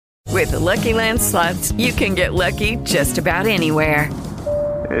With the Lucky Land Slots, you can get lucky just about anywhere.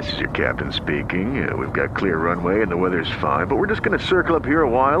 This is your captain speaking. We've got clear runway and the weather's fine, but we're just going to circle up here a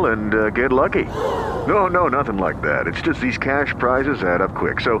while and get lucky. No, nothing like that. It's just these cash prizes add up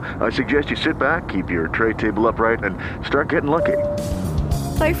quick. So I suggest you sit back, keep your tray table upright, and start getting lucky.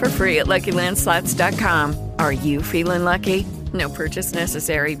 Play for free at LuckyLandSlots.com. Are you feeling lucky? No purchase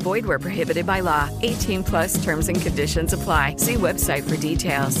necessary. Void where prohibited by law. 18 plus terms and conditions apply. See website for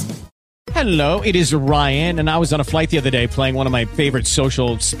details. Hello, it is Ryan, and I was on a flight the other day playing one of my favorite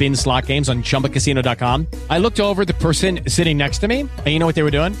social spin slot games on ChumbaCasino.com. I looked over at the person sitting next to me, and you know what they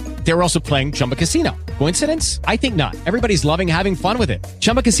were doing? They were also playing Chumba Casino. Coincidence? I think not. Everybody's loving having fun with it.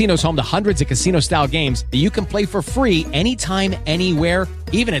 Chumba Casino is home to hundreds of casino-style games that you can play for free anytime, anywhere,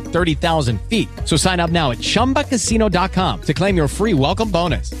 even at 30,000 feet. So sign up now at ChumbaCasino.com to claim your free welcome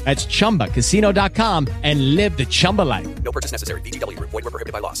bonus. That's ChumbaCasino.com and live the Chumba life. No purchase necessary. VGW. Void where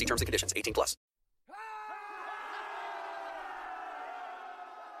prohibited by law. See terms and conditions. 18 plus.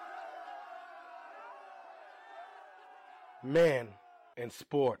 Man and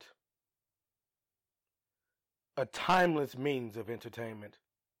sport. A timeless means of entertainment.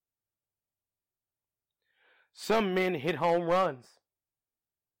 Some men hit home runs.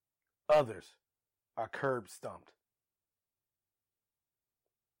 Others are curb stomped.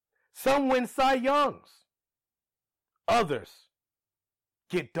 Some win Cy Youngs. Others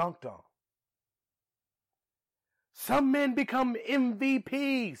get dunked on. Some men become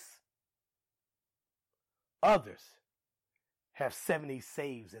MVPs. Others have 70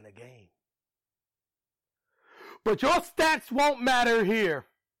 saves in a game. But your stats won't matter here.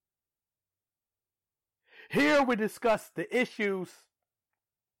 Here we discuss the issues,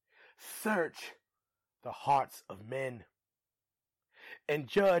 search the hearts of men, and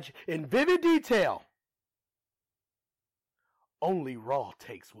judge in vivid detail. Only raw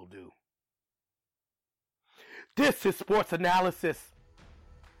takes will do. This is Sports Analysis.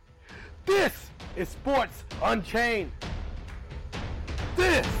 This is Sports Unchained.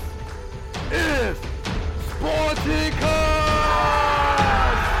 This is Sporticus!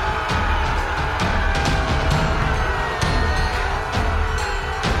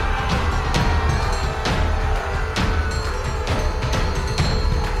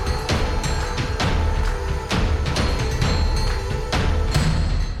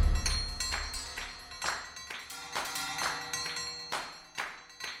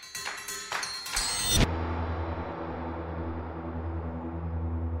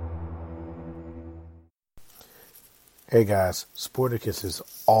 Hey guys, Sporticus is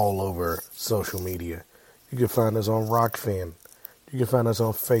all over social media. You can find us on Rockfin. You can find us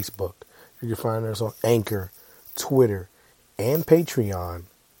on Facebook. You can find us on Anchor, Twitter, and Patreon.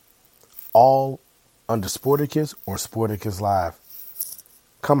 All under Sporticus or Sporticus Live.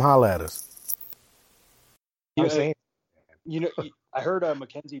 Come holla at us. I heard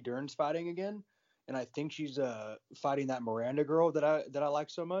Mackenzie Dern's fighting again, and I think she's fighting that Miranda girl that I like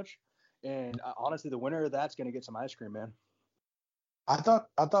so much. And honestly, the winner of that's going to get some ice cream, man. I thought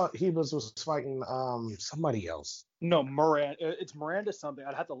Hebus was fighting somebody else. No, Miranda. It's Miranda something.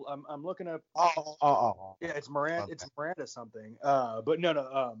 I'd have to. I'm looking up. Oh. Yeah, it's Miranda. Okay. It's Miranda something. But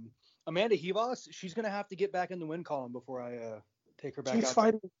no. Amanda Ribas. She's going to have to get back in the win column before I take her back.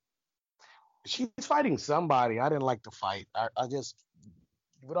 She's fighting somebody. I didn't like the fight. I just,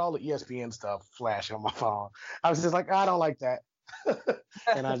 with all the ESPN stuff flashing on my phone, I was just like, I don't like that.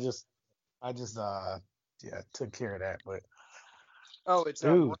 And I just took care of that. But it's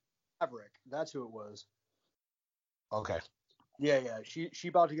Maverick. That's who it was. Okay. Yeah. She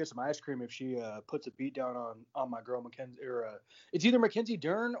about to get some ice cream if she puts a beat down on my girl Mackenzie. Or it's either Mackenzie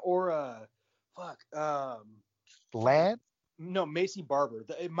Dern or Lad. No, Macy Barber.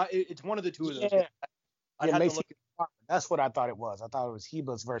 It's one of the two of those. Yeah, Macy Barber. That's what I thought it was. I thought it was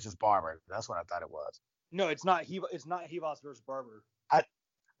Hebus versus Barber. That's what I thought it was. No, it's not. It's not Ribas versus Barber.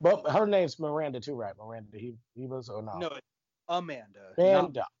 But her name's Miranda too, right? Miranda Hebus or no? No, it's Amanda.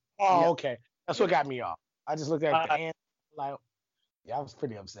 Amanda. Okay. That's what got me off. I just looked at the hand like, I was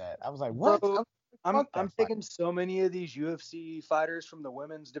pretty upset. I was like, what? Bro, I'm taking so many of these UFC fighters from the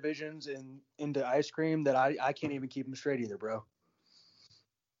women's divisions into ice cream that I can't even keep them straight either, bro.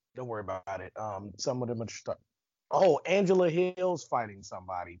 Don't worry about it. Some of them are Angela Hill's fighting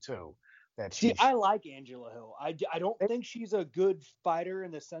somebody too. I like Angela Hill. I don't think she's a good fighter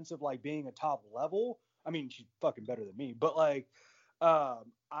in the sense of like being a top level. I mean, she's fucking better than me, but like,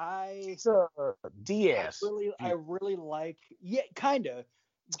 She's a Diaz. I really like, kind of.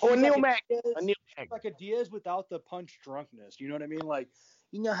 Or Neil Mack. Mack. Like a Diaz without the punch drunkenness. You know what I mean? Like,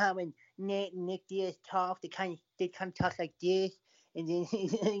 you know how when Nick Diaz talks, they kind of talk like this, and then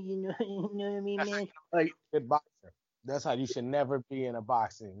you know what I mean, man. Like, Good boxer. That's how you should never be in a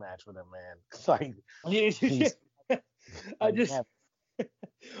boxing match with a man. It's like I just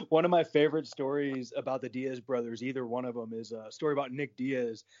one of my favorite stories about the Diaz brothers, either one of them, is a story about Nick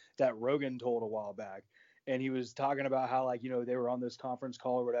Diaz that Rogan told a while back. And he was talking about how, like, you know, they were on this conference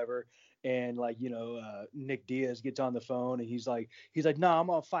call or whatever. And, like, you know, Nick Diaz gets on the phone and he's like, nah, I'm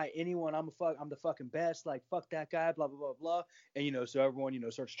going to fight anyone. I'm the fucking best. Like, fuck that guy, blah, blah, blah, blah. And, you know, so everyone, you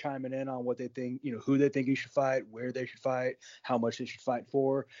know, starts chiming in on what they think, you know, who they think he should fight, where they should fight, how much they should fight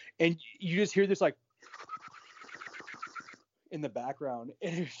for. And you just hear this, like, in the background.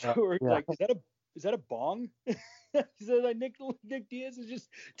 And like, is that a bong? So like Nick Diaz is just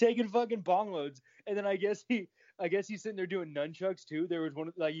taking fucking bong loads, and then I guess he's sitting there doing nunchucks too. There was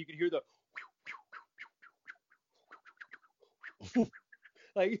one, like, you could hear the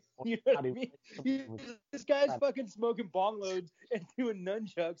like, you know what I mean? This guy's fucking smoking bong loads and doing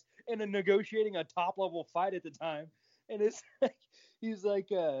nunchucks and negotiating a top level fight at the time, and it's like he's like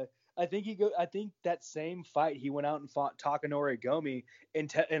I think that same fight he went out and fought Takanori Gomi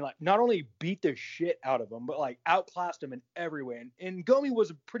and like not only beat the shit out of him, but like outclassed him in every way. And Gomi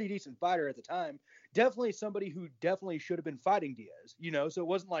was a pretty decent fighter at the time. Definitely somebody who definitely should have been fighting Diaz, you know, so it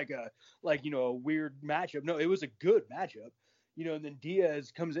wasn't like a weird matchup. No, it was a good matchup, you know, and then Diaz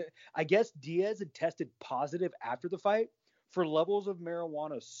comes in. I guess Diaz had tested positive after the fight for levels of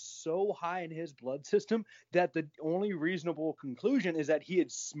marijuana so high in his blood system that the only reasonable conclusion is that he had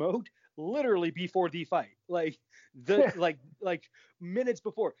smoked literally before the fight, like like minutes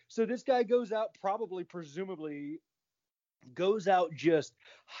before. So this guy goes out, presumably goes out just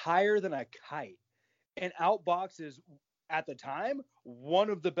higher than a kite, and outboxes, at the time, one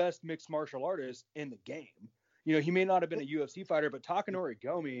of the best mixed martial artists in the game. You know, he may not have been a UFC fighter, but Takanori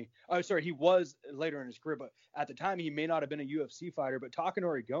Gomi, he was later in his career, but at the time he may not have been a UFC fighter, but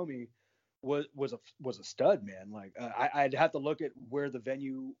Takanori Gomi was a stud, man. Like, I'd have to look at where the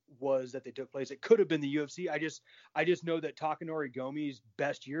venue was that they took place. It could have been the UFC. I just know that Takanori Gomi's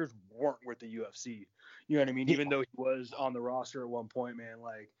best years weren't with the UFC. You know what I mean? Even though he was on the roster at one point, man,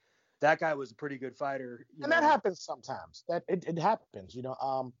 like, that guy was a pretty good fighter. And that happens sometimes. That it happens, you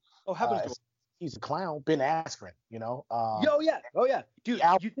know. Happens to he's a clown, Ben Askren, you know. Oh yeah, dude.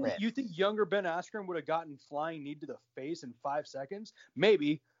 You think younger Ben Askren would have gotten flying knee to the face in 5 seconds?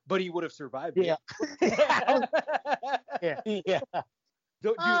 Maybe, but he would have survived. Yeah. Yeah.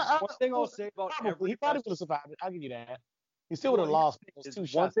 Dude, one thing I'll say about he probably would have survived it. I'll give you that. He still would have lost those 2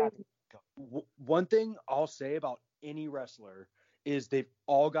 shots. One thing I'll say about any wrestler is they've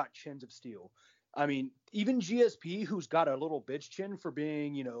all got chins of steel. I mean, even GSP, who's got a little bitch chin for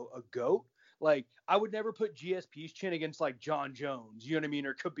being, you know, a goat. Like, I would never put GSP's chin against, like, John Jones, you know what I mean,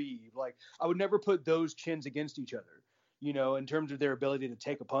 or Khabib. Like, I would never put those chins against each other, you know, in terms of their ability to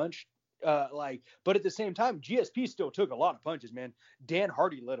take a punch. But at the same time, GSP still took a lot of punches, man. Dan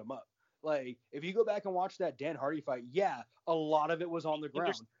Hardy lit him up. Like, if you go back and watch that Dan Hardy fight, yeah, a lot of it was on the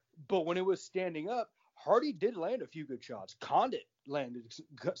ground. But when it was standing up, Hardy did land a few good shots. Condit landed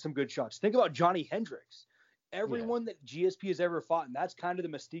some good shots. Think about Johnny Hendricks. Everyone that GSP has ever fought, and that's kind of the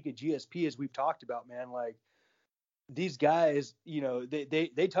mystique of GSP, as we've talked about, man. Like, these guys, you know,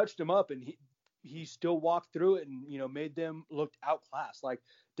 they touched him up, and he still walked through it, and, you know, made them look outclassed. Like,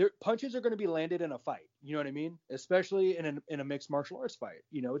 their punches are going to be landed in a fight. You know what I mean? Especially in a mixed martial arts fight.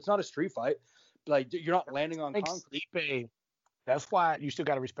 You know, it's not a street fight. Like, you're not landing on concrete. That's why you still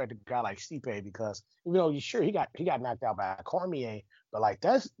got to respect a guy like Stipe, because, you know, he got knocked out by Cormier, but, like,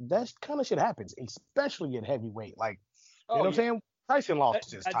 that's kind of shit happens, especially at heavyweight. Like, you know what I'm saying? Tyson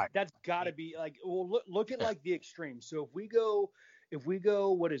lost his title. That's got to be, like, well, look at, like, the extreme. So if we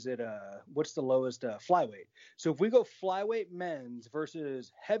go, what is it? What's the lowest flyweight? So if we go flyweight men's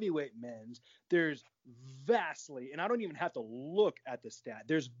versus heavyweight men's, there's vastly, and I don't even have to look at the stat,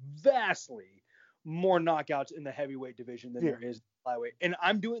 there's vastly more knockouts in the heavyweight division than there is flyweight. And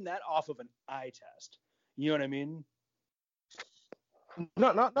I'm doing that off of an eye test. You know what I mean?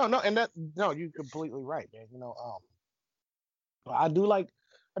 No. And you're completely right, man. You know, I do like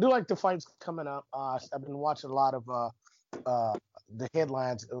the fights coming up. I've been watching a lot of the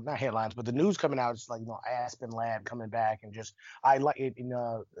headlines, not headlines, but the news coming out. It's like, you know, Aspen Ladd coming back, and just, I like it. You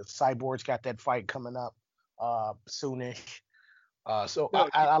know, Cyborg's got that fight coming up soonish. I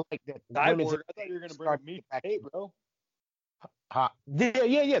like that. I thought you were gonna bring me back, hey, bro.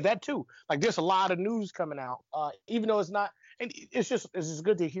 Yeah, that too. Like, there's a lot of news coming out, even though it's not, and it's just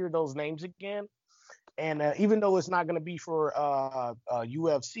good to hear those names again. And even though it's not going to be for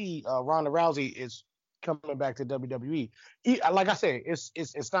UFC, Ronda Rousey is coming back to WWE. Like I said,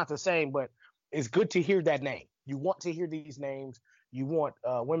 it's not the same, but it's good to hear that name. You want to hear these names. You want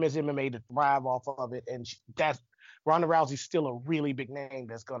women's MMA to thrive off of it, and that's Ronda Rousey's still a really big name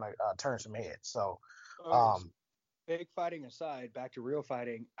that's gonna turn some heads. So, fake fighting aside, back to real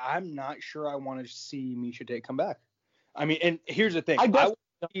fighting. I'm not sure I want to see Miesha Tate come back. I mean, and here's the thing: I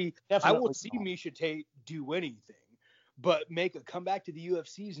will see Miesha Tate do anything, but make a comeback to the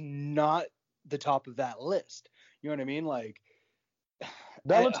UFC is not the top of that list. You know what I mean? Like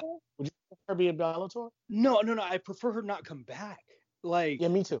Bellator? Would you prefer be in Bellator? No. I prefer her not come back. Like, yeah,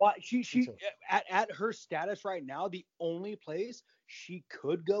 me too. She at her status right now, the only place she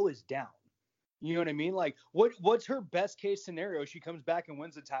could go is down. You know what I mean? Like, what's her best case scenario? She comes back and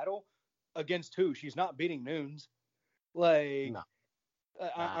wins the title against who? She's not beating Nunes. Like, no.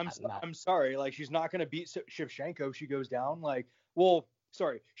 I'm sorry. Like, she's not gonna beat Shevchenko if she goes down. Like, well,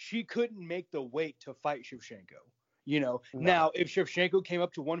 sorry, she couldn't make the weight to fight Shevchenko. You know, no. Now if Shevchenko came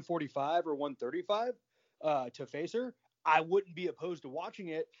up to 145 or 135 to face her, I wouldn't be opposed to watching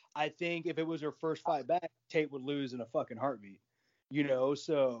it. I think if it was her first fight back, Tate would lose in a fucking heartbeat. You know,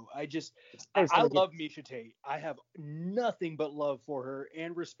 so I love Miesha Tate. I have nothing but love for her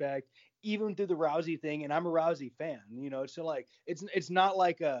and respect, even through the Rousey thing. And I'm a Rousey fan, you know. So like, it's not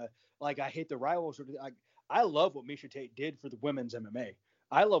like I hate the rivals or like. I love what Miesha Tate did for the women's MMA.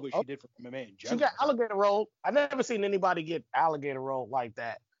 I love what she did for MMA in general. She got alligator roll. I've never seen anybody get alligator roll like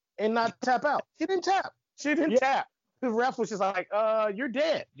that and not tap out. She didn't tap. Tap. The ref was just like, you're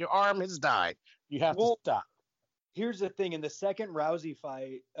dead. Your arm has died. You have to stop. Here's the thing. In the second Rousey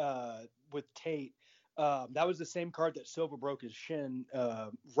fight with Tate, that was the same card that Silva broke his shin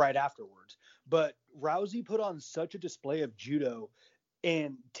right afterwards. But Rousey put on such a display of judo,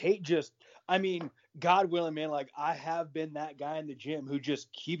 and Tate just, I mean, God willing, man, like I have been that guy in the gym who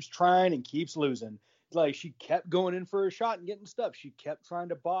just keeps trying and keeps losing. Like she kept going in for a shot and getting stuff. She kept trying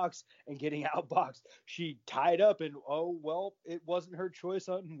to box and getting outboxed. She tied up and, oh, well, it wasn't her choice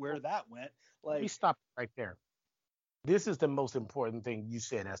on where that went. Like, let me stop right there. This is the most important thing you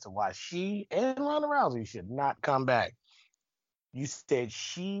said as to why she and Ronda Rousey should not come back. You said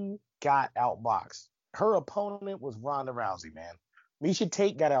she got outboxed. Her opponent was Ronda Rousey, man. Miesha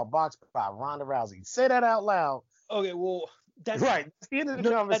Tate got outboxed by Ronda Rousey. Say that out loud. Okay, well, that's right. That's the end of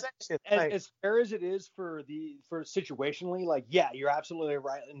the conversation. As fair as it is for situationally, like, yeah, you're absolutely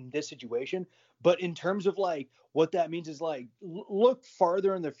right in this situation. But in terms of like what that means is like look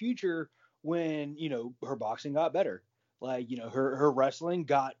farther in the future when, you know, her boxing got better. Like, you know, her wrestling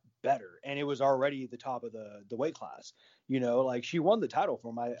got better and it was already the top of the weight class. You know, like she won the title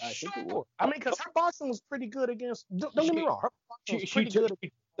from I think it was. I mean, because her boxing was pretty good against. Don't get me wrong. Her boxing was pretty good.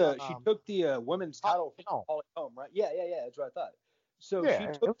 She took the women's title from Holly Holm, right? Yeah. That's what I thought. So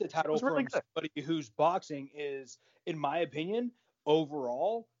she took the title from somebody whose boxing is, in my opinion,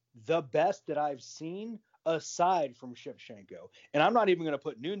 overall the best that I've seen aside from Shevchenko. And I'm not even going to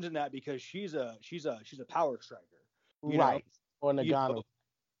put Nunes in that because she's a power striker. Right. Or Ngannou.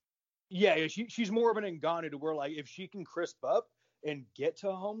 Yeah, she's more of an Ngannou to where like if she can crisp up and get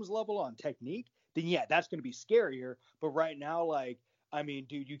to Holmes' level on technique, then yeah, that's going to be scarier. But right now, like, I mean,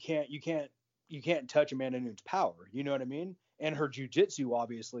 dude, you can't touch Amanda Nunes' power. You know what I mean? And her jiu-jitsu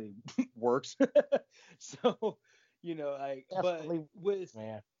obviously works. So, you know, like, definitely, but with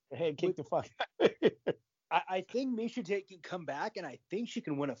man, head kick the fuck. I think Miesha Tate can come back, and I think she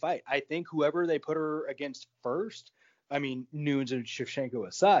can win a fight. I think whoever they put her against first, I mean, Nunes and Shevchenko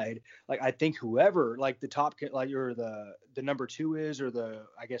aside, like I think whoever, like the top, like or the number 2 is, or the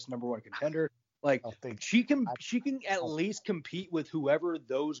I guess number 1 contender, like she can at least compete with whoever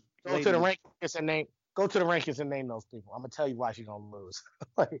those. Go to the rankings and name those people. I'm gonna tell you why she's gonna lose.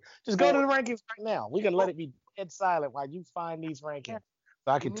 Like, just go to the rankings right now. We can let it be dead silent while you find these rankings,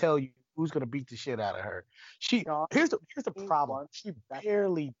 so I can tell you who's gonna beat the shit out of her. Here's the problem. She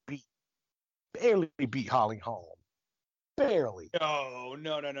barely beat Holly Holm. Barely. No,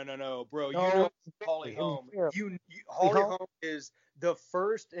 bro. You know Holly Holm. Holly Holm is the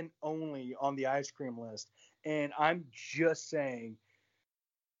first and only on the ice cream list, and I'm just saying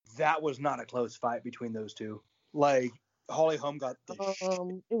that was not a close fight between those two. Like Holly Holm got the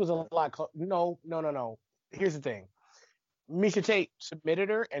it was a lot close. No. Here's the thing. Miesha Tate submitted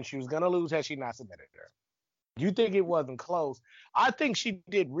her, and she was gonna lose had she not submitted her. You think it wasn't close? I think she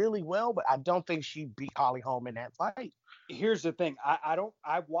did really well, but I don't think she beat Holly Holm in that fight. Here's the thing.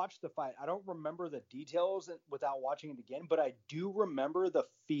 I watched the fight. I don't remember the details without watching it again, but I do remember the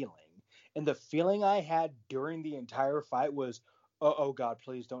feeling. And the feeling I had during the entire fight was, oh God,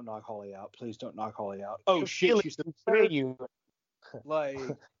 please don't knock Holly out. Please don't knock Holly out. Oh shit, she's you. Like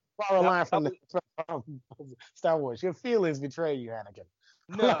follow line from Star Wars. Your feelings betray you, Anakin.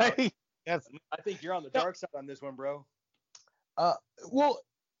 No. I think you're on the dark side on this one, bro. Well,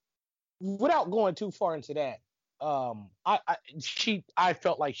 without going too far into that, I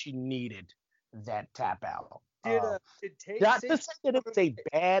felt like she needed that tap out. Did Tate Not say to say that it was a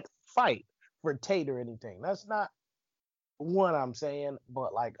bad fight for Tate or anything. That's not what I'm saying.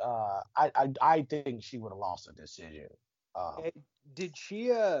 But like, I think she would have lost a decision. Did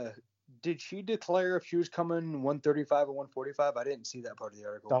she declare if she was coming 135 or 145? I didn't see that part of the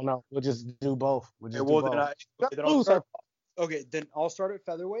article. Don't know. We'll just do both. Then I'll start at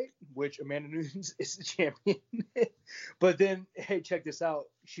featherweight, which Amanda Nunes is the champion. But then, hey, check this out.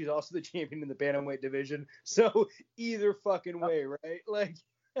 She's also the champion in the bantamweight division. So either fucking way, right? Like,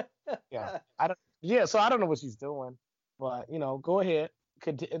 so I don't know what she's doing, but go ahead.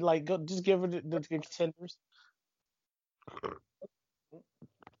 Just give her the contenders.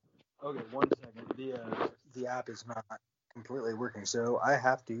 Okay, 1 second. The app is not completely working, so I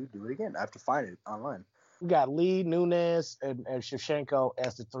have to do it again. I have to find it online. We got Lee, Nunes, and Shevchenko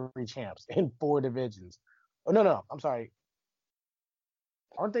as the 3 champs in 4 divisions. Oh no, I'm sorry.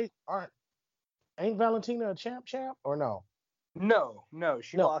 Ain't Valentina a champ or no? No.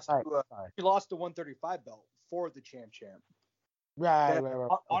 She lost the 135 belt for the champ. Right.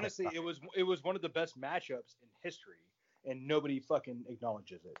 Honestly, it was one of the best matchups in history, and nobody fucking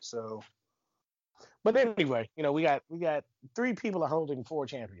acknowledges it. So. But anyway, we got 3 people are holding 4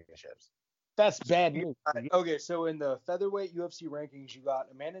 championships. That's bad news. Okay, so in the featherweight UFC rankings, you got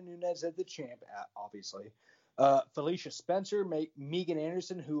Amanda Nunes as the champ, obviously. Felicia Spencer, Megan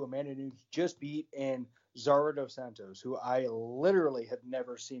Anderson, who Amanda Nunes just beat, and Zara dos Santos, who I literally have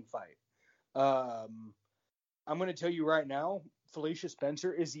never seen fight. I'm going to tell you right now, Felicia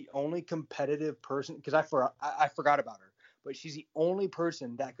Spencer is the only competitive person, because I forgot about her, but she's the only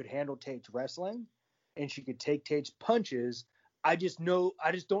person that could handle Tate's wrestling, and she could take Tate's punches. I just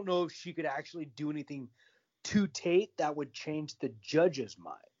don't know if she could actually do anything to Tate that would change the judges'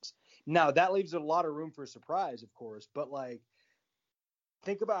 minds. Now, that leaves a lot of room for surprise, of course, but like,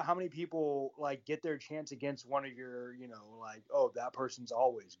 think about how many people like get their chance against one of your, like, oh, that person's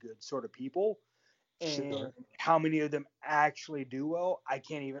always good sort of people, and how many of them actually do well. I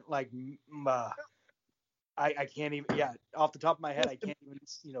can't even I can't even. Yeah, off the top of my head, I can't even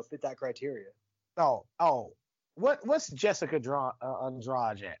fit that criteria. What's Jessica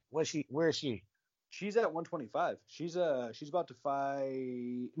Andrade at? Where is she? She's at 125. She's about to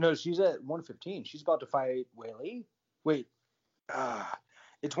fight. No, she's at 115. She's about to fight Weili. Wait,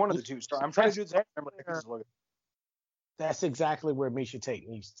 it's one of the two. Sorry, I'm trying to do this. That's exactly where Miesha Tate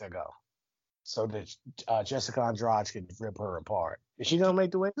needs to go, so that Jessica Andrade can rip her apart. Is she gonna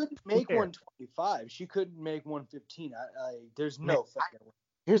make the weight? She couldn't make 125. She couldn't make 115. There's no fucking way.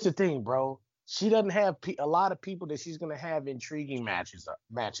 Here's the thing, bro. She doesn't have a lot of people that she's going to have intriguing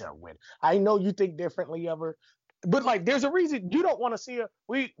matchup with. I know you think differently of her, but like, there's a reason you don't want to see her.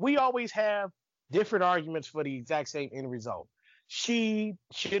 We always have different arguments for the exact same end result. She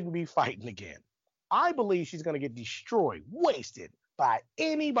shouldn't be fighting again. I believe she's going to get destroyed, wasted by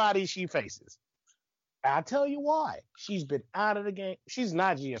anybody she faces. I'll tell you why. She's been out of the game. She's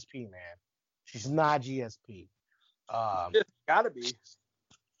not GSP, man. She's not GSP. It's got to be.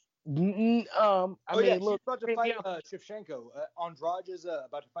 Look, she's about to fight Shevchenko. Andrade is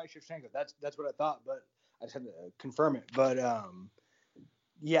about to fight Shevchenko. That's what I thought, but I just had to confirm it. But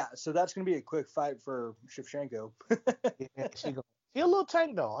so that's gonna be a quick fight for Shevchenko. She's a little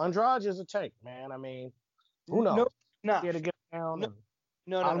tank though. Andrade is a tank, man. I mean, who knows? No, she had to get down.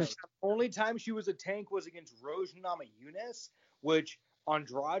 No. The only time she was a tank was against Rose Namajunas, which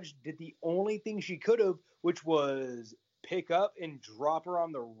Andrade did the only thing she could have, which was pick up and drop her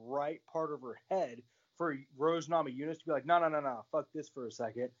on the right part of her head for Rose Namajunas to be like, no, fuck this for a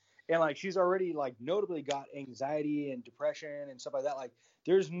second. And like, she's already like notably got anxiety and depression and stuff like that. Like,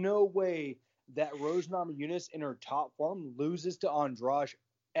 there's no way that Rose Namajunas in her top form loses to Andrade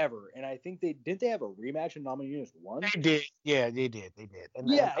ever. And I think they have a rematch in Namajunas won. They did. Yeah, they did. And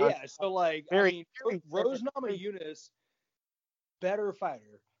So like, Rose Namajunas, better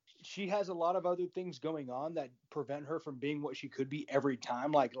fighter. She has a lot of other things going on that prevent her from being what she could be every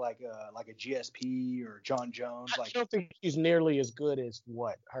time, like a GSP or John Jones. I don't think she's nearly as good as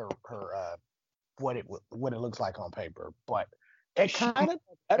what what it looks like on paper, but it kind of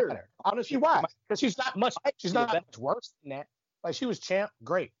better. Honestly, why? Because she's not much worse than that. Like, she was champ,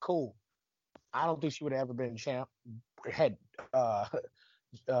 great, cool. I don't think she would have ever been champ had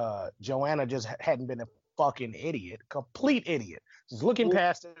Joanna just hadn't been a fucking complete idiot. Just looking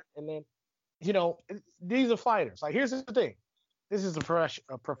past it, and then, these are fighters. Like, here's the thing. This is a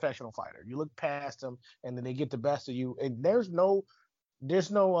professional fighter. You look past them, and then they get the best of you, and there's no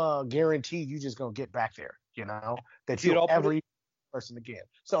guarantee you just gonna get back there. That you'll ever person again.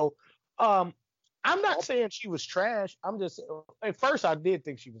 So, I'm not saying she was trash. I'm just at first I did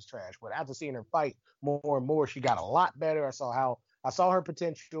think she was trash, but after seeing her fight more and more, she got a lot better. I saw her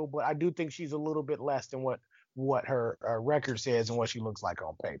potential, but I do think she's a little bit less than what her record says and what she looks like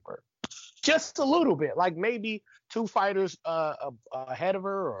on paper. Just a little bit, like maybe two fighters ahead of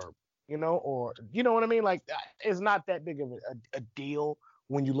her, or you know what I mean. Like it's not that big of a deal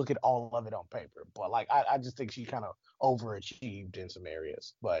when you look at all of it on paper. But like I just think she kind of overachieved in some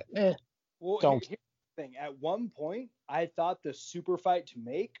areas. But well, don't. Here's the thing. At one point, I thought the super fight to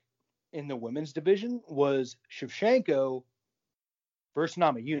make in the women's division was Shevchenko versus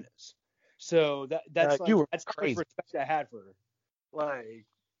Namajunas. So that's how much respect I had for her. Like,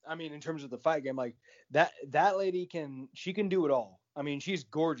 I mean, in terms of the fight game, like that lady can do it all. I mean, she's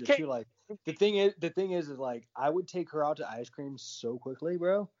gorgeous too. Like the thing is like I would take her out to ice cream so quickly,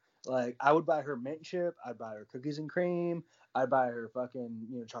 bro. Like I would buy her mint chip, I'd buy her cookies and cream, I'd buy her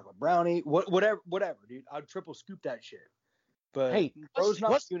fucking chocolate brownie, whatever, dude. I'd triple scoop that shit. But hey,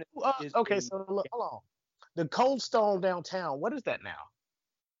 okay, is so look, hold on. The Cold Stone downtown, what is that now?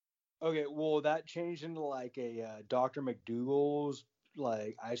 Okay, well that changed into like a Dr. McDougal's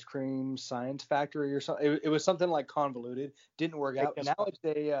like ice cream science factory or something. It was something like convoluted, didn't work out. Now it's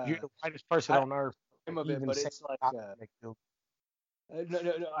a you're the whitest person on earth. Of it, but it's like no,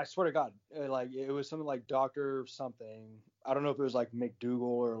 I swear to God, like it was something like Dr. something. I don't know if it was like McDougal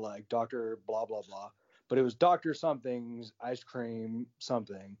or like Dr. blah blah blah, but it was Dr. something's ice cream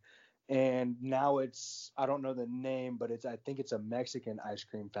something. And now I don't know the name, but I think it's a Mexican ice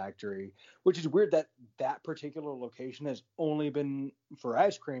cream factory, which is weird that particular location has only been for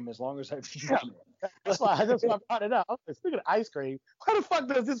ice cream as long as I've been it. That's why I brought it up. Speaking of ice cream, why the fuck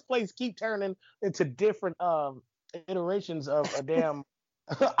does this place keep turning into different iterations of a damn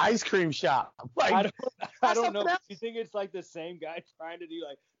ice cream shop? Like, I don't know. You think it's like the same guy trying to do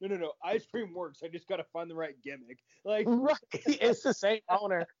like, no, ice cream works. I just got to find the right gimmick. Like, right. It's the same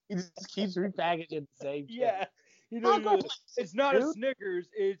owner. He just keeps repackaging the same shit. Yeah. It's not a Snickers.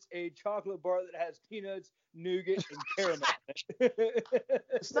 It's a chocolate bar that has peanuts, nougat, and caramel.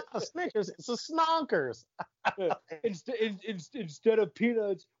 It's not a Snickers. It's a Snonkers. Instead of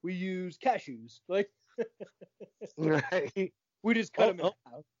peanuts, we use cashews. Like, right. We just cut them in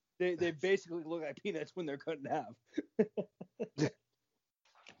half. They basically look like peanuts when they're cut in half.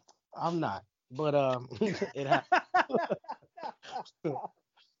 I'm not, but it happened.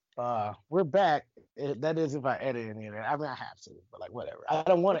 We're back. That is if I edit any of that. I mean, I have to, but like whatever. I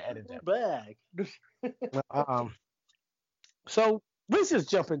don't want to edit that. Back. So let's just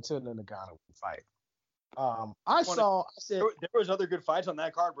jump into the Ngannou fight. I said there was other good fights on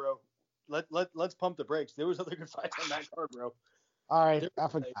that card, bro. Let's pump the brakes. There was other good fights on that card, bro. All right, I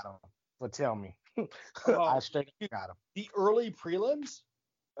forgot them, but tell me. I straight up forgot them. The early prelims.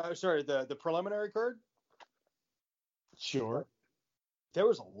 The preliminary card. Sure. There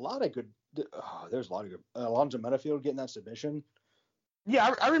was a lot of good. There's a lot of good. Alonzo Metafield getting that submission.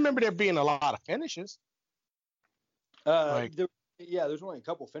 Yeah, I remember there being a lot of finishes. There's only a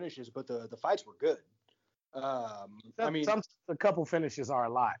couple finishes, but the fights were good. A couple finishes are a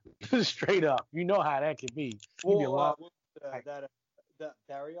lot. Straight up, you know how that could be. That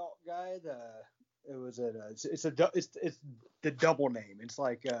Barrialt guy. It's the double name. It's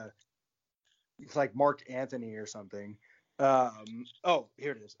like Mark Anthony or something. Here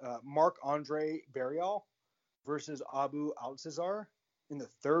it is. Mark Andre Barrial versus Abu Alcazar in the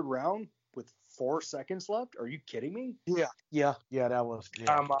third round with 4 seconds left. Are you kidding me? Yeah. That was. Yeah.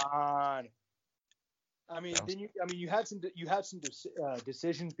 Come on. I mean, you had some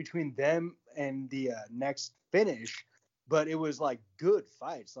decisions between them and the next finish, but it was like good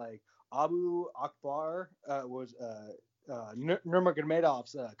fights. Like Abu Akbar was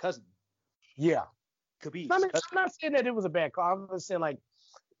Nurmagomedov's cousin. Yeah. Khabib. I'm not saying that it was a bad call. I'm just saying like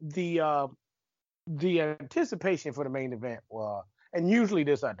the anticipation for the main event and usually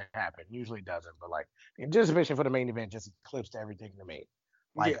this doesn't happen. Usually it doesn't, but like the anticipation for the main event just eclipsed everything to me.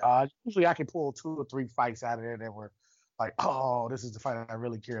 Like usually I can pull 2 or 3 fights out of there that were like, oh, this is the fight I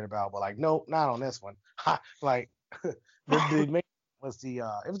really cared about. But like, nope, not on this one. Like the main was it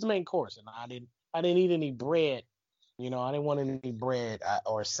was the main course, and I didn't eat any bread. I didn't want any bread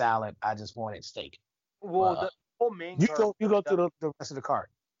or salad. I just wanted steak. Well, the whole main card. You go through the rest of the card.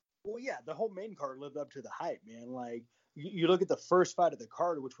 Well, yeah, the whole main card lived up to the hype, man. Like you look at the first fight of the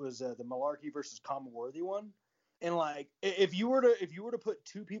card, which was the Malarkey versus Commonworthy one. And like, if you were to put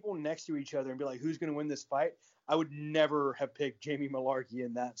 2 people next to each other and be like, who's going to win this fight? I would never have picked Jamie Malarkey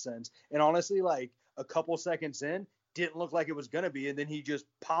in that sense. And honestly, like a couple seconds in, didn't look like it was going to be. And then he just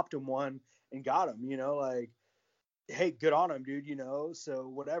popped him one and got him, like hey, good on him, dude. So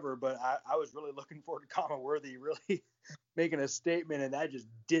whatever. But I was really looking forward to Kama Worthy really making a statement, and that just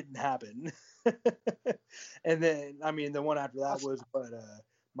didn't happen. And then, I mean, the one after that was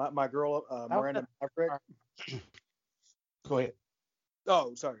my girl Miranda Maverick. Go ahead.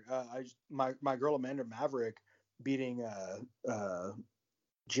 Oh, sorry. My girl Amanda Maverick beating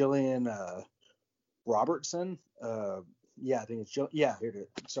Jillian Robertson. Yeah, I think it's Jillian. Yeah, here it is.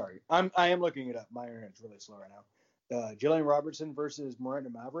 Sorry, I am looking it up. My internet's really slow right now. Jillian Robertson versus Miranda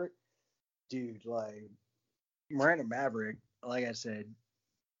Maverick. Dude, like Miranda Maverick, like I said,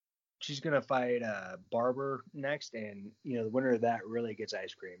 she's gonna fight Barber next, and the winner of that really gets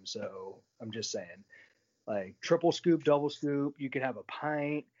ice cream. So I'm just saying, like triple scoop, double scoop. You could have a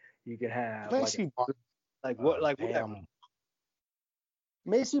pint. You could have whatever.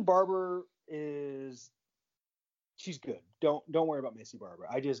 Macy Barber she's good. Don't worry about Macy Barber.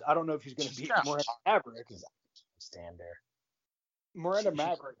 I don't know if she's gonna beat Miranda Maverick. Stand there. Miranda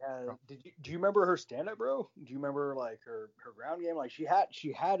Maverick do you remember her stand up, bro? Do you remember like her ground game? Like she had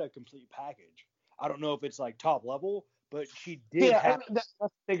a complete package. I don't know if it's like top level, but she did. Yeah, that's the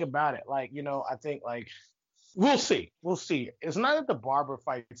thing about it. Like, I think like we'll see. It's not that the Barber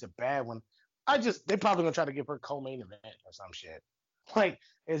fight is a bad one. They're probably gonna try to give her co-main event or some shit. Like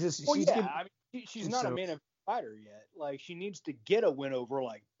it's just she's not a main event fighter yet. Like she needs to get a win over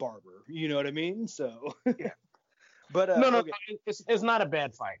like Barber. You know what I mean? So yeah. But no, okay. it's not a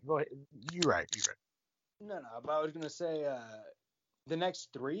bad fight. Go ahead. You're right. No, but I was gonna say the next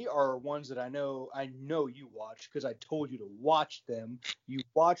three are ones that I know you watched because I told you to watch them. You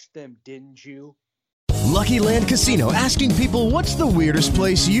watched them, didn't you? Lucky Land Casino, asking people, what's the weirdest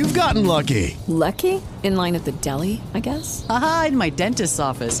place you've gotten lucky? Lucky? In line at the deli, I guess? Aha, in my dentist's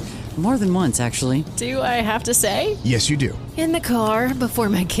office. More than once, actually. Do I have to say? Yes, you do. In the car before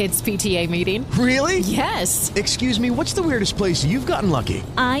my kids' PTA meeting. Really? Yes. Excuse me, what's the weirdest place you've gotten lucky?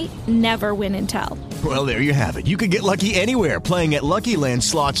 I never win and tell. Well, there you have it. You can get lucky anywhere, playing at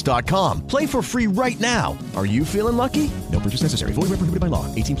LuckyLandSlots.com. Play for free right now. Are you feeling lucky? No purchase necessary. Void where prohibited by law.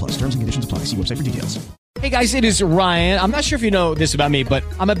 18+. Terms and conditions apply. See website for details. Hey guys, it is Ryan. I'm not sure if you know this about me, but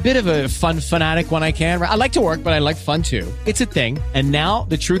I'm a bit of a fun fanatic when I can. I like to work, but I like fun too. It's a thing. And now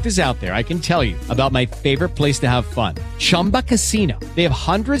the truth is out there. I can tell you about my favorite place to have fun. Chumba Casino. They have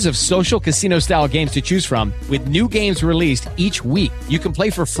hundreds of social casino style games to choose from with new games released each week. You can play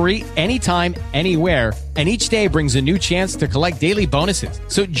for free anytime, anywhere. And each day brings a new chance to collect daily bonuses.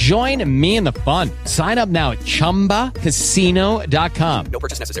 So join me in the fun. Sign up now at ChumbaCasino.com. No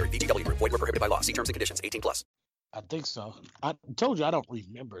purchase necessary. VGW. Void where prohibited by law. See terms and conditions. 18+. I think so. I told you I don't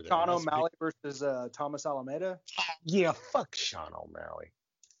remember that. Sean O'Malley versus Thomas Alameda. Yeah, fuck Sean O'Malley.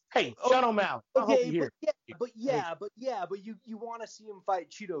 Hey, Sean O'Malley. Okay, but you want to see him fight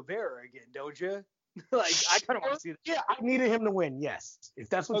Chito Vera again, don't you? Like I kind of want to see that. Yeah, I needed him to win. Yes, if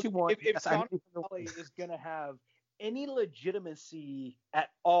that's what you want. If Sean O'Malley is gonna have any legitimacy at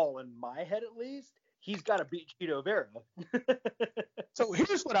all, in my head at least, he's got to beat Chito Vera. So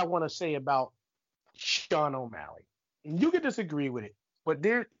here's what I want to say about Sean O'Malley. You can disagree with it, but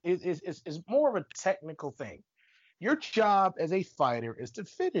there is more of a technical thing. Your job as a fighter is to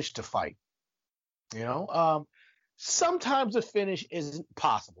finish the fight. Sometimes the finish isn't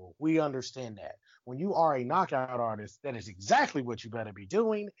possible. We understand that. When you are a knockout artist, that is exactly what you better be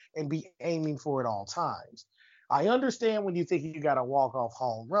doing and be aiming for at all times. I understand when you think you got a walk-off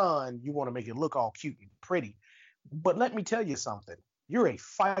home run, you want to make it look all cute and pretty. But let me tell you something. You're a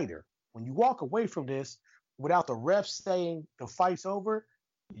fighter. When you walk away from this without the ref saying the fight's over,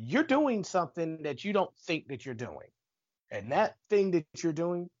 you're doing something that you don't think that you're doing. And that thing that you're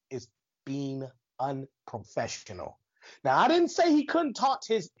doing is being unprofessional. Now, I didn't say he couldn't taunt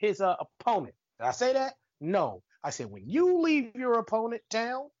his opponent. Did I say that? No. I said when you leave your opponent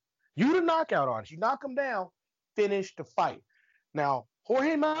down, you the knockout artist. You knock him down, finish the fight. Now,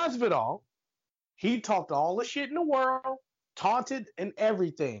 Jorge Masvidal, he talked all the shit in the world, taunted and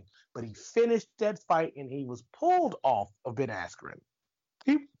everything, but he finished that fight and he was pulled off of Ben Askren.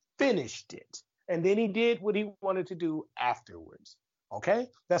 He finished it. And then he did what he wanted to do afterwards. Okay?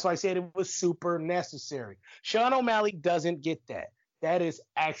 That's why I said it was super necessary. Sean O'Malley doesn't get that. That is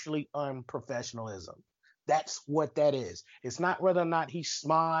actually unprofessionalism. That's what that is. It's not whether or not he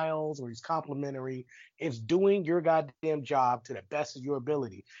smiles or he's complimentary. It's doing your goddamn job to the best of your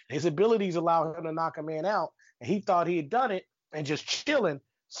ability. His abilities allow him to knock a man out, and he thought he had done it and just chilling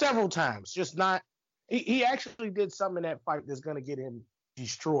several times. Just not – he actually did something in that fight that's going to get him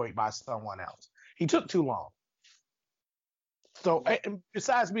destroyed by someone else. He took too long. So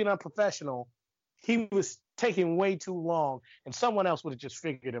besides being unprofessional, he was taking way too long, and someone else would have just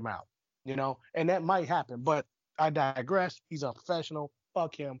figured him out, and that might happen. But I digress. He's a professional.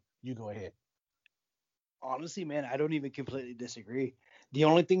 Fuck him. You go ahead. Honestly, man, I don't even completely disagree. The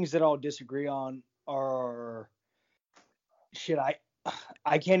only things that I'll disagree on are shit.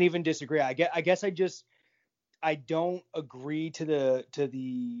 I can't even disagree. I guess I don't agree to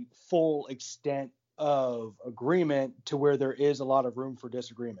the full extent of agreement to where there is a lot of room for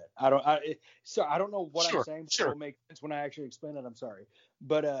disagreement. I don't know what I'm saying, but it'll make sense when I actually explain it. I'm sorry,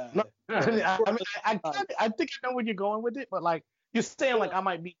 but no, I think I know where you're going with it, but like you're saying, like I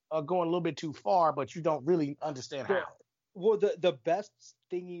might be going a little bit too far, but you don't really understand how. Well, the best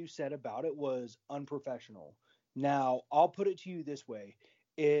thing you said about it was unprofessional. Now, I'll put it to you this way.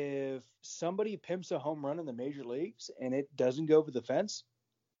 If somebody pimps a home run in the major leagues and it doesn't go over the fence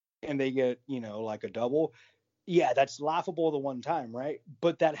and they get, like a double, yeah, that's laughable the one time, right?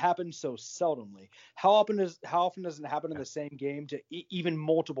 But that happens so seldomly. How often does it happen in the same game to even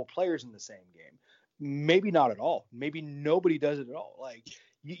multiple players in the same game? Maybe not at all. Maybe nobody does it at all. Like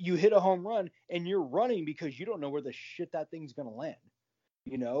you hit a home run and you're running because you don't know where the shit that thing's going to land,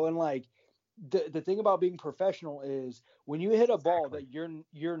 and like the thing about being professional is when you hit a ball that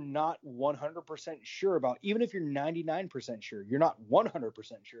you're not 100% sure about, even if you're 99% sure, you're not 100%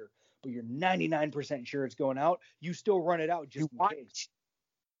 sure, but you're 99% sure it's going out, you still run it out just in case.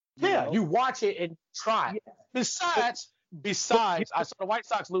 You watch it and try. Yeah. Besides, I saw the White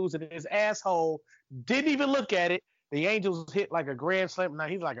Sox lose and his asshole didn't even look at it. The Angels hit like a grand slam. Now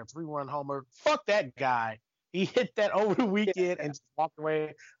he's like a 3-run homer. Fuck that guy. He hit that over the weekend and just walked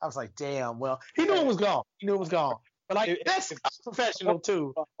away. I was like, damn, well, he knew it was gone. But like, that's professional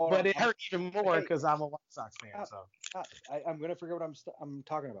too. But it hurt even more because I'm a White Sox fan. So I'm gonna forget what I'm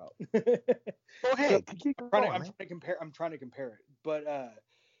talking about. Go ahead. I'm trying to compare it. But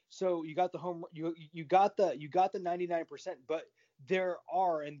so you got the home. You got the 99%. But there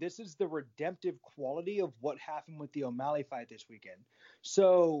are, and this is the redemptive quality of what happened with the O'Malley fight this weekend.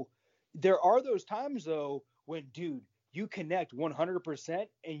 So there are those times though when, dude, you connect 100%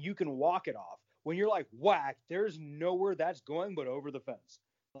 and you can walk it off. When you're like, whack, there's nowhere that's going but over the fence.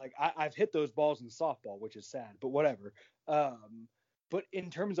 Like I've hit those balls in softball, which is sad, but whatever. But in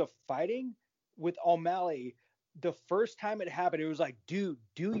terms of fighting with O'Malley, the first time it happened, it was like, dude,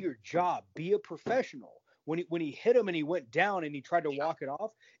 do your job, be a professional. When he hit him and he went down and he tried to walk it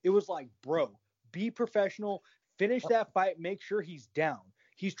off, it was like, bro, be professional, finish that fight, make sure he's down.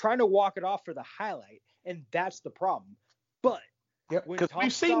 He's trying to walk it off for the highlight, and that's the problem. But because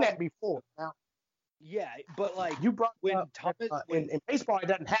we've seen that before. Now, yeah, but like you brought when up, Thomas in baseball, it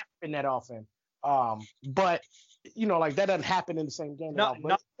doesn't happen that often. But like that doesn't happen in the same game.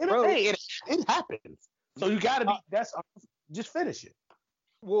 It happens. So you got to be. Just finish it.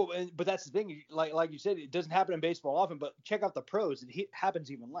 Well, but that's the thing. Like you said, it doesn't happen in baseball often. But check out the pros; it happens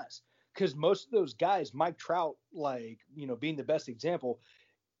even less. Because most of those guys, Mike Trout, being the best example,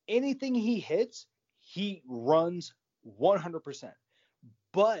 anything he hits, he runs 100%.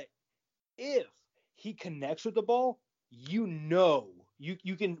 But if he connects with the ball, you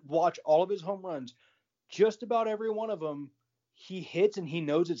can watch all of his home runs. Just about every one of them, he hits and he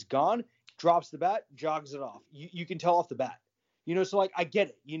knows it's gone, drops the bat, jogs it off. You can tell off the bat. So like I get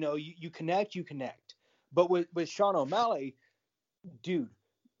it. You connect. But with Sean O'Malley, dude,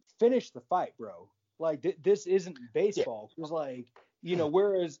 finish the fight, bro. Like this isn't baseball. It was like,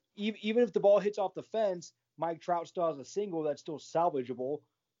 whereas even if the ball hits off the fence, Mike Trout still has a single that's still salvageable.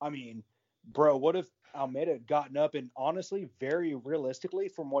 I mean, bro, what if Almeida had gotten up and honestly, very realistically,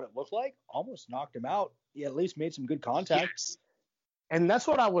 from what it looked like, almost knocked him out? He at least made some good contact. Yes. And that's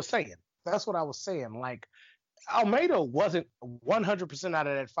what I was saying. Like, Almeida wasn't 100% out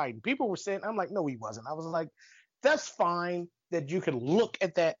of that fight. People were saying, I'm like, no, he wasn't. I was like, that's fine that you can look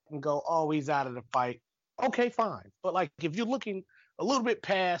at that and go, oh, he's out of the fight. Okay, fine. But like, if you're looking a little bit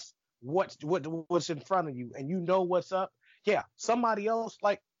past what's in front of you and you know what's up, yeah, somebody else,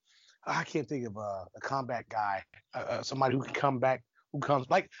 like, I can't think of a combat guy, somebody who can come back, who comes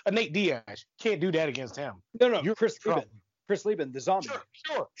like a Nate Diaz. Can't do that against him. No, Chris Lieben, the zombie.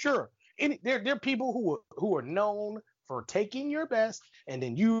 Sure. And there are people who are known for taking your best, and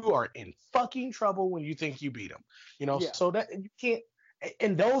then you are in fucking trouble when you think you beat them. So that you can't,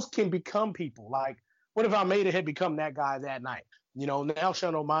 and those can become people. Like, what if Almeida had become that guy that night? Now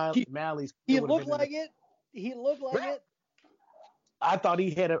Sean O'Malley's. He looked like it. It. I thought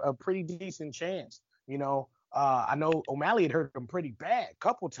he had a pretty decent chance. I know O'Malley had hurt him pretty bad a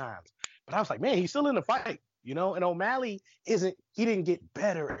couple times, but I was like, man, he's still in the fight. And O'Malley he didn't get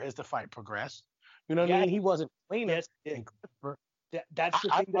better as the fight progressed. You know what I mean? He wasn't cleaner than Christopher. That's the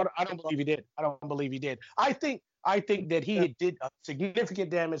thing. I don't believe he did. I think that he did a significant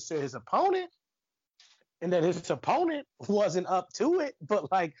damage to his opponent, and that his opponent wasn't up to it.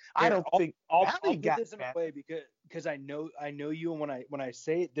 But like, I don't think I'll Mally put got this in a that. way because I know you, and when I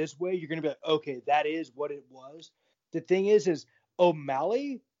say it this way, you're gonna be like, okay, that is what it was. The thing is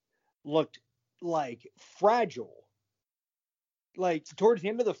O'Malley looked like fragile. Like towards the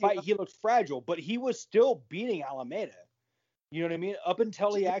end of the fight, he looked fragile, but he was still beating Alameda. You know what I mean? Up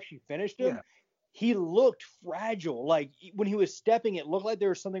until he actually finished him, he looked fragile. Like when he was stepping, it looked like there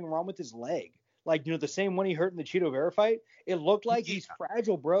was something wrong with his leg. Like, the same one he hurt in the Chito Vera fight. It looked like he's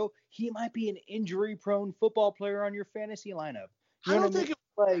fragile, bro. He might be an injury-prone football player on your fantasy lineup. You know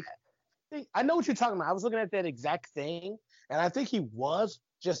what I mean? I know what you're talking about. I was looking at that exact thing, and I think he was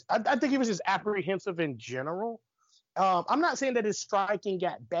I think he was just apprehensive in general. I'm not saying that his striking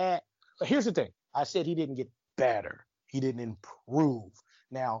got bad, but here's the thing. I said he didn't get better. He didn't improve.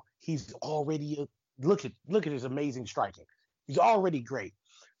 Now, he's already look at his amazing striking. He's already great.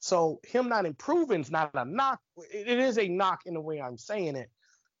 So him not improving is not a knock. It is a knock in the way I'm saying it,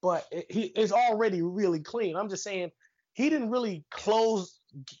 but he is already really clean. I'm just saying he didn't really close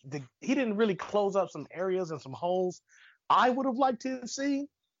up some areas and some holes I would have liked to see.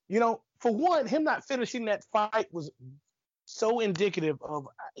 For one, him not finishing that fight was so indicative of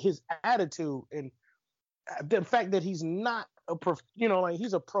his attitude and the fact that he's not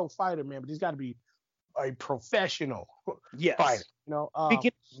he's a pro fighter, man, but he's got to be a professional fighter.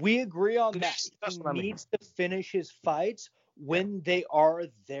 We agree on that. He needs to finish his fights when they are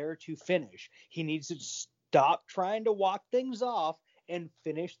there to finish. He needs to stop trying to walk things off and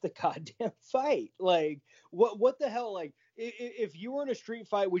finish the goddamn fight. Like, what the hell? Like, if you were in a street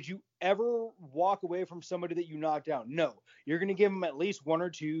fight, would you ever walk away from somebody that you knocked down? No. You're going to give them at least one or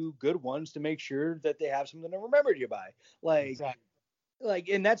two good ones to make sure that they have something to remember you by. Like, exactly.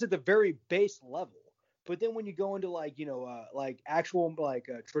 And that's at the very base level. But then when you go into actual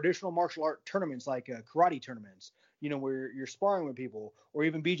traditional martial art tournaments, like karate tournaments, where you're sparring with people, or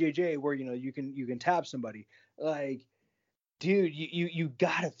even BJJ, where you can tap somebody, like, dude, you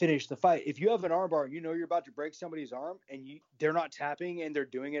gotta finish the fight. If you have an armbar and you're about to break somebody's arm and they're not tapping and they're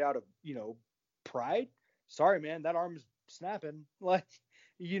doing it out of pride, sorry man, that arm's snapping. Like,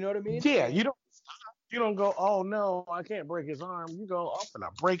 you know what I mean? Yeah, you don't go, oh no, I can't break his arm. You go, I'm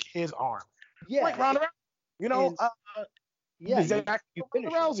gonna break his arm. Yeah, like Ronda Rousey. Exactly you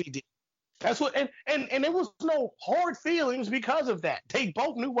what Rousey did. That's what, and there was no hard feelings because of that. They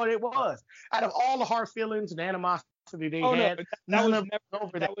both knew what it was. Out of all the hard feelings and animosity they had,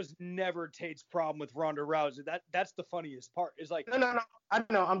 that was never Tate's problem with Ronda Rousey. That's the funniest part. Is like no. I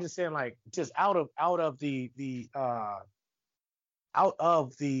know. I'm just saying, like, just out of the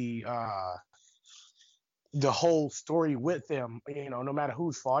whole story with them, no matter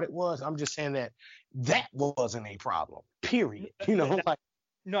whose fault it was, I'm just saying that wasn't a problem. Period.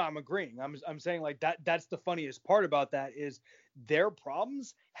 No, I'm agreeing. I'm saying like that's the funniest part about that is their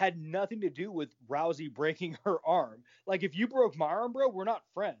problems had nothing to do with Rousey breaking her arm. Like, if you broke my arm, bro, we're not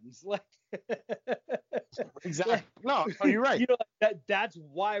friends. Like, exactly. No, you're right. That's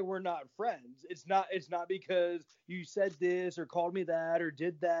why we're not friends. It's not because you said this or called me that or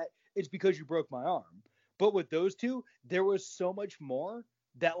did that. It's because you broke my arm. But with those two, there was so much more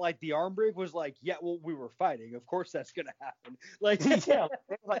that, like, the arm break was like, yeah, well, we were fighting. Of course that's going to happen. Like, yeah,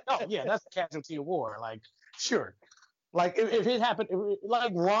 like, oh, yeah, that's a casualty of war. Like, sure. Like, if it happened,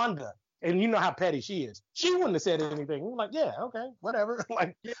 like Ronda, and you know how petty she is, she wouldn't have said anything. We're like, yeah, okay, whatever.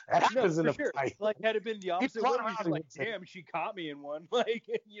 Like, that happens in a fight. Like, had it been the opposite way, like, damn, she caught me in one. Like,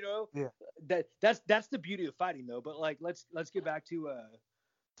 Yeah. That's the beauty of fighting, though. But, like, let's get back to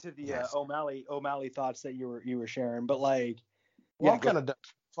the O'Malley thoughts that you were sharing. But, like, well, I'm kind of done.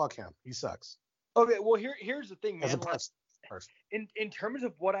 Fuck him. He sucks. Okay, well, here's the thing, man. As a person. In terms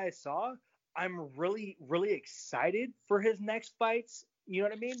of what I saw, I'm really, really excited for his next fights. You know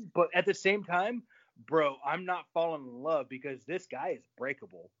what I mean? But at the same time, bro, I'm not falling in love because this guy is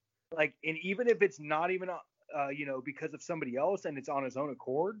breakable. Like, and even if it's not even, because of somebody else and it's on his own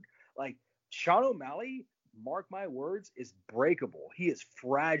accord, like, Sean O'Malley, mark my words, is breakable. He is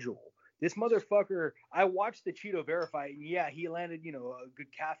fragile. This motherfucker, I watched the Chito Vera fight, and yeah, he landed, a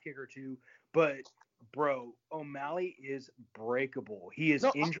good calf kick or two, but bro, O'Malley is breakable. He is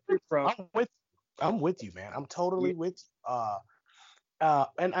injury prone. I'm with you, man. I'm totally with you.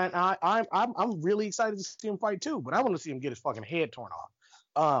 And I'm really excited to see him fight too, but I want to see him get his fucking head torn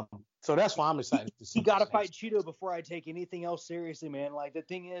off. So that's why I'm excited to see. He got to fight Chito before I take anything else seriously, man. Like, the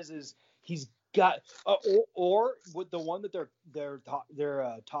thing is he's got or with the one that they're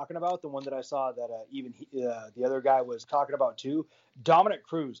talking about, the one that I saw that even the other guy was talking about too, Dominic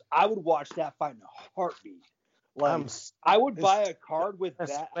Cruz. I would watch that fight in a heartbeat. Like, I would buy a card with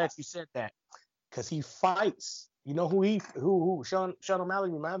that. Glad you said that. because he fights. You know who Sean O'Malley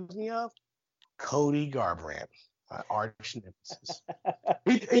reminds me of? Cody Garbrandt, my arch nemesis.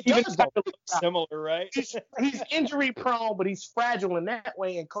 He does look similar, right? He's injury prone, but he's fragile in that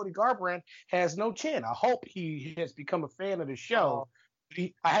way. And Cody Garbrandt has no chin. I hope he has become a fan of the show.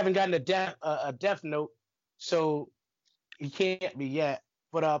 I haven't gotten a death note, so he can't be yet.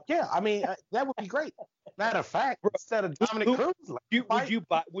 But yeah, I mean that would be great. Matter of fact, instead of Dominic Cruz,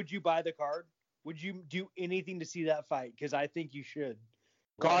 would you buy the card? Would you do anything to see that fight? Because I think you should.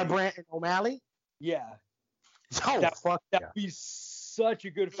 Garbrandt and O'Malley? Yeah. Oh, that'd be such a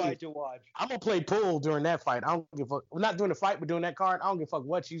good fight to watch. I'm gonna play pool during that fight. I don't give a fuck. We're not doing the fight, but doing that card. I don't give a fuck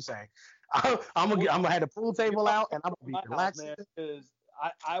what you say. I'm gonna have the pool table out and I'm gonna be relaxing. Because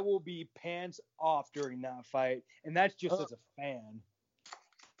I will be pants off during that fight, and that's just as a fan.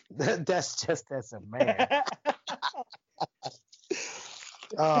 That's just as a man.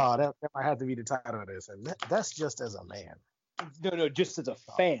 Oh, that might have to be the title of this. And that's just as a man. No, just as a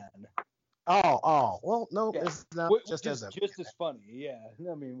fan. Oh, well, no, yeah. It's not just as funny. Yeah,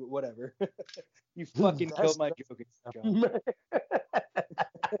 I mean, whatever. You fucking killed my joke, John.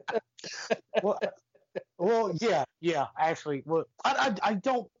 well, yeah. Actually, well, I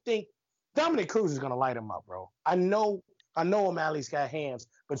don't think Dominic Cruz is gonna light him up, bro. I know O'Malley's got hands,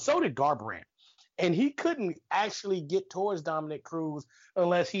 but so did Garbrandt. And he couldn't actually get towards Dominic Cruz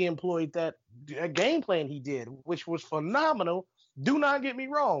unless he employed that game plan he did, which was phenomenal. Do not get me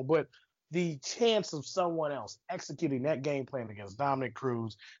wrong, but the chance of someone else executing that game plan against Dominic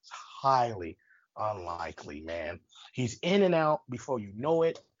Cruz is highly unlikely, man. He's in and out before you know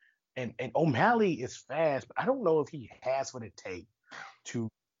it. And O'Malley is fast, but I don't know if he has what it takes to.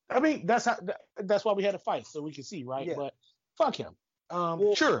 I mean, that's why we had a fight, so we can see, right? Yeah. But fuck him.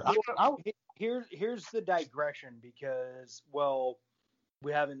 Sure. Here's the digression because, well,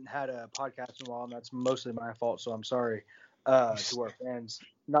 we haven't had a podcast in a while, and that's mostly my fault, so I'm sorry to our fans.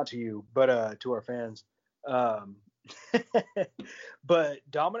 Not to you, but to our fans. But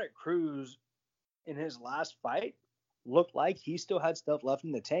Dominic Cruz, in his last fight, looked like he still had stuff left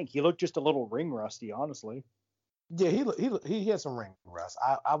in the tank. He looked just a little ring rusty, honestly. Yeah, he had some ring rust.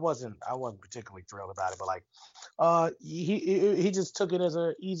 I wasn't particularly thrilled about it, but like, he just took it as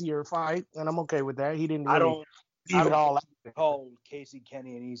an easier fight, and I'm okay with that. He didn't. Really I don't all call Casey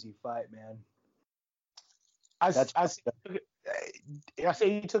Kenny an easy fight, man. I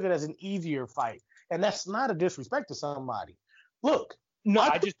say he took it as an easier fight, and that's not a disrespect to somebody. Look,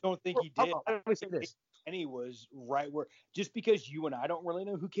 I just don't think he did. Let me say this. Kenny was right where, just because you and I don't really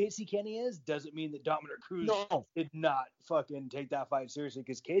know who Casey Kenny is, doesn't mean that Dominic Cruz did not fucking take that fight seriously,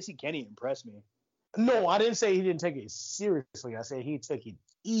 because Casey Kenny impressed me. No, I didn't say he didn't take it seriously. I said he took it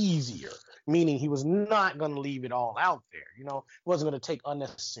easier, meaning he was not going to leave it all out there. You know, he wasn't going to take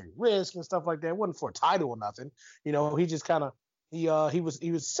unnecessary risks and stuff like that. It wasn't for a title or nothing. You know, he just kind of, he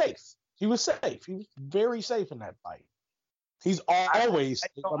was safe. He was safe. He was very safe in that fight. He's always,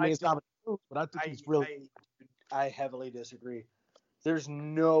 it's not a but I think he's really. I heavily disagree. There's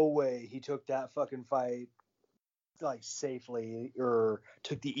no way he took that fucking fight like safely or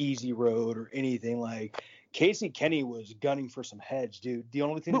took the easy road or anything. Like, Casey Kenny was gunning for some heads, dude. The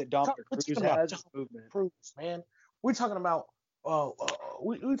only thing that Dominic Cruz has is movement. Cruz, man. We're talking about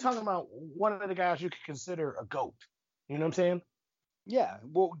we're talking about one of the guys you could consider a GOAT. You know what I'm saying? Yeah.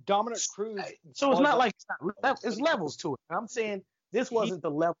 Well, Dominic Cruz. So it's not like it's levels to it. I'm saying this wasn't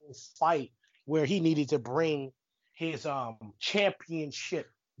the level fight where he needed to bring his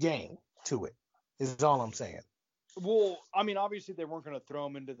championship game to it. Is all I'm saying. Well, I mean, obviously they weren't going to throw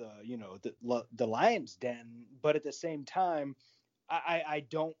him into the lion's den, but at the same time, I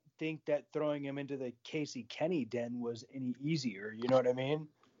don't think that throwing him into the Casey Kenny den was any easier. You know what I mean?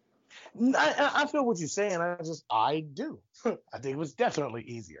 I feel what you're saying. I do. I think it was definitely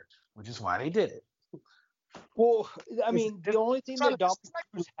easier, which is why they did it. Well, I mean, the only thing that Dominic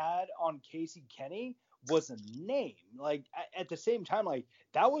Cruz had on Casey Kenny was a name. Like, at the same time, like,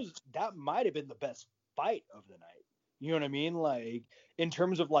 that might have been the best fight of the night. You know what I mean? Like, in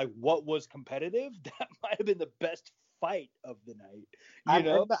terms of like what was competitive, that might have been the best fight of the night. You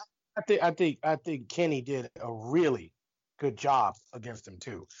know? I think Kenny did a really good job against him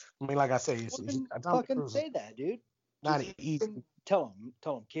too. I mean, like I say, fucking say that, dude. Not easy. Tell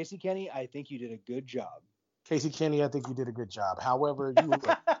him, Casey Kenny, I think you did a good job. Casey Kenny, I think you did a good job. However, you were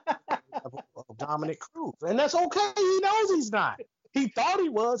Dominic Cruz, and that's okay. He knows he's not. He thought he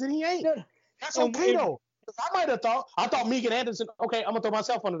was, and he ain't. That's okay though. I might have thought. I thought Megan Anderson. Okay, I'm gonna throw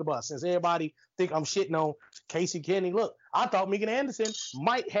myself under the bus since everybody think I'm shitting on Casey Kenny. Look, I thought Megan Anderson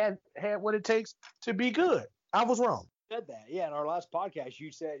might have had what it takes to be good. I was wrong. said that. Yeah, in our last podcast,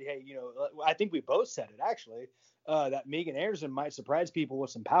 you said, hey, I think we both said it actually, that Megan Anderson might surprise people with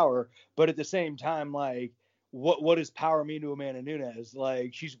some power, but at the same time, like, what does power mean to Amanda Nunes?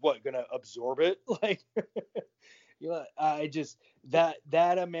 Like, she's gonna absorb it? Like, I just that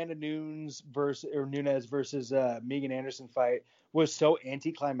Amanda Nunes versus Megan Anderson fight was so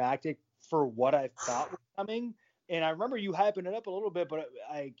anticlimactic for what I thought was coming, and I remember you hyping it up a little bit, but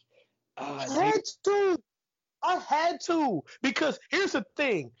I had to, because here's the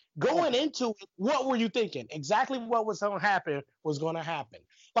thing. Going into it, what were you thinking? Exactly what was going to happen was going to happen.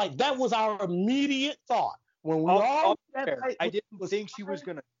 Like, that was our immediate thought when we I didn't think she was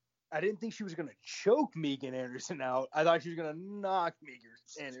gonna choke Megan Anderson out. I thought she was gonna knock Megan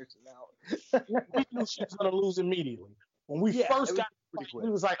Anderson out. We knew she was gonna lose immediately. When we first got it, we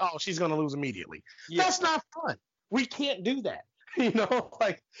was like, oh, she's gonna lose immediately. Yeah. That's not fun. We can't do that.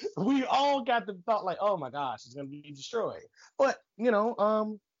 Like, we all got the thought like, oh my gosh, she's gonna be destroyed. But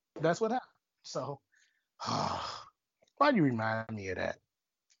that's what happened. So why do you remind me of that?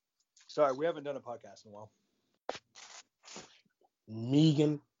 Sorry, we haven't done a podcast in a while.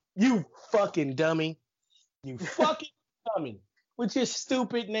 Megan, you fucking dummy. You fucking dummy. With your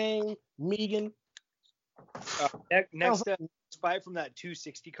stupid name, Megan. Next fight from that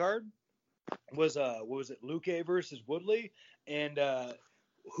 260 card was what was it, Luque versus Woodley? And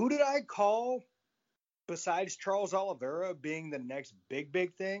who did I call besides Charles Oliveira being the next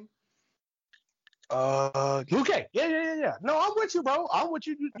big thing? Luque. Yeah. No, I'm with you, bro. I'm with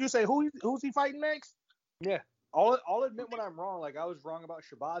you. You say who's he fighting next? Yeah. I'll admit when I'm wrong. Like, I was wrong about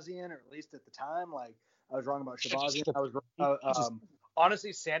Shabazian, or at least at the time. Like, I was wrong about Shabazian. I was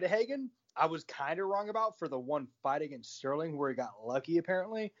honestly, Sandhagen, I was kind of wrong about for the one fight against Sterling where he got lucky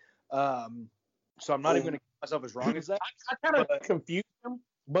apparently. So I'm not even going to give myself as wrong as that. I kind of confused him,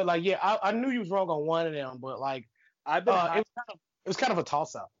 but like, yeah, I knew he was wrong on one of them, but like, it was kind of a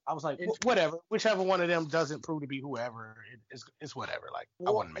toss-up. I was like, whatever. Whichever one of them doesn't prove to be whoever, it's whatever. Like, I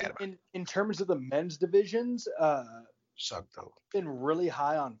wasn't mad about it. In terms of the men's divisions, sucked though. Been really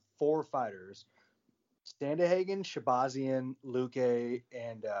high on 4 fighters: Sandhagen, Shabazian, Luque,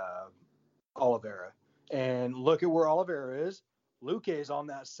 and Oliveira. And look at where Oliveira is. Luque is on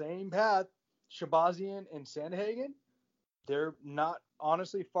that same path. Shabazian and Sandhagen, they're not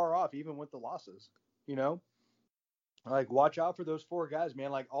honestly far off, even with the losses. Like, watch out for those 4 guys, man.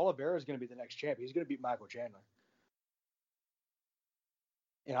 Like, Oliveira is going to be the next champ. He's going to beat Michael Chandler.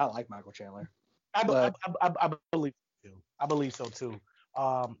 And I like Michael Chandler. I believe so too. I believe so too.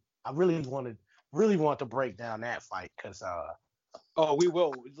 I really want to break down that fight because. We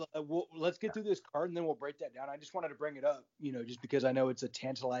will. Let's get through this card and then we'll break that down. I just wanted to bring it up, just because I know it's a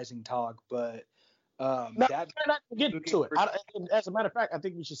tantalizing talk, but not get to it. As a matter of fact, I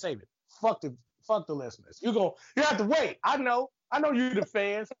think we should save it. Fuck the listeners. You have to wait. I know you're the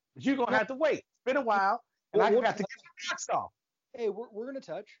fans, but you're gonna have to wait. It's been a while, and I got to get the box off. Hey, we're gonna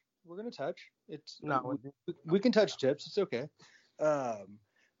touch. It's no, we can touch tips. It's okay. But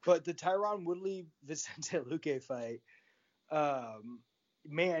the Tyron Woodley Vicente Luque fight,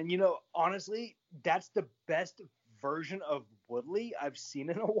 man, honestly, that's the best version of Woodley I've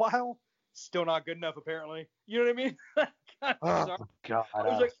seen in a while. Still not good enough, apparently. You know what I mean? Oh, God. I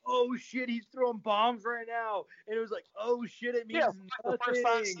was like, oh, shit, he's throwing bombs right now. And it was like, oh, shit, it means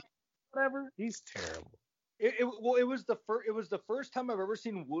nothing. Whatever. He's terrible. It was the first time I've ever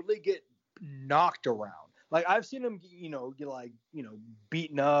seen Woodley get knocked around. Like, I've seen him, get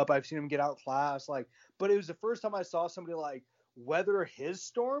beaten up. I've seen him get outclassed. Like, but it was the first time I saw somebody like weather his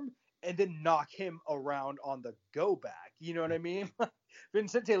storm and then knock him around on the go back. You know what I mean?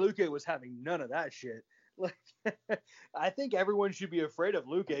 Vicente Luque was having none of that shit. Like, I think everyone should be afraid of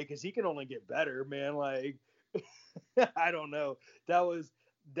Luque because he can only get better, man. Like, I don't know. That was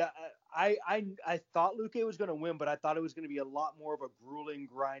that. I thought Luque was going to win, but I thought it was going to be a lot more of a grueling,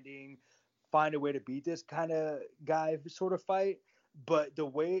 grinding, find a way to beat this kind of guy sort of fight. But the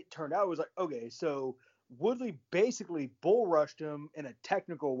way it turned out was like, okay, so Woodley basically bull rushed him in a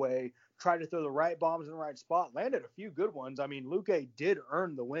technical way, tried to throw the right bombs in the right spot, landed a few good ones. I mean, Luque did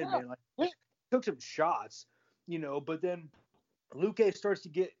earn the win, man. Like, took some shots, but then Luque starts to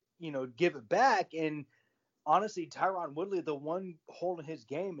get, give it back. And honestly, Tyron Woodley, the one hole in his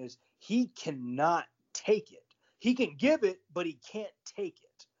game is he cannot take it. He can give it, but he can't take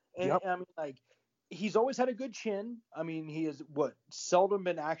it. And I mean, like, he's always had a good chin. I mean, he has seldom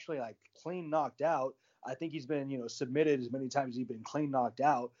been actually like clean knocked out. I think he's been, submitted as many times as he's been clean knocked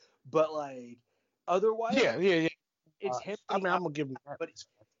out. But like, otherwise, yeah. It's him. I mean, I'm gonna give him that. But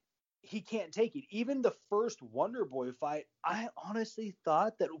he can't take it. Even the first Wonder Boy fight, I honestly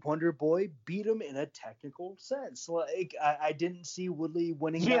thought that Wonder Boy beat him in a technical sense. Like I didn't see Woodley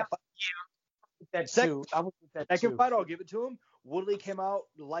winning that fight. That Second, too. I would with that second too. fight, I'll give it to him. Woodley came out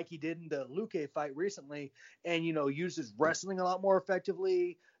like he did in the Luque fight recently, and used his wrestling a lot more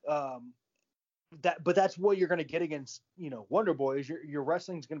effectively. But that's what you're going to get against Wonder Boy. Is your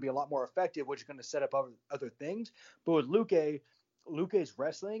wrestling is going to be a lot more effective, which is going to set up other things. But with Luque's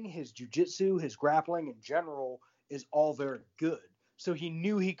wrestling, his jiu-jitsu, his grappling in general is all very good. So he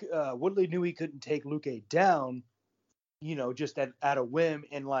knew Woodley knew he couldn't take Luque down, just at a whim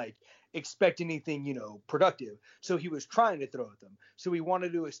and like expect anything, productive. So he was trying to throw at them. So he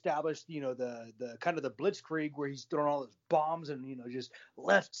wanted to establish, the kind of the blitzkrieg where he's throwing all those bombs and, just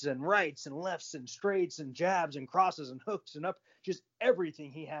lefts and rights and lefts and straights and jabs and crosses and hooks and up, just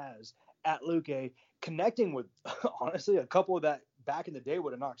everything he has at Luque, connecting with honestly a couple of that back in the day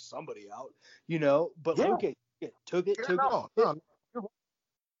would have knocked somebody out, but yeah. Luque took it.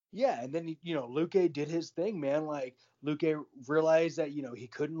 Yeah, and then Luque did his thing, man. Like Luque realized that he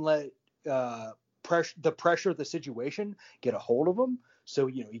couldn't let the pressure of the situation get a hold of him. So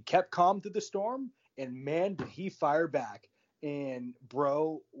he kept calm through the storm, and man, did he fire back. And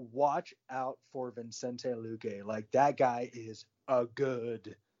bro, watch out for Vicente Luque. Like that guy is a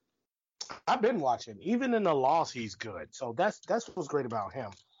good. I've been watching. Even in the loss, he's good. So that's what's great about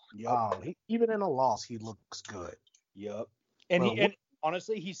him. Yep. Even in a loss, he looks good. Yep. And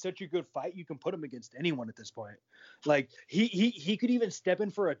honestly, he's such a good fight. You can put him against anyone at this point. Like he could even step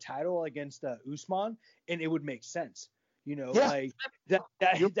in for a title against Usman, and it would make sense. Like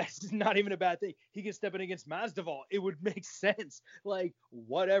that's not even a bad thing. He can step in against Masvidal. It would make sense. Like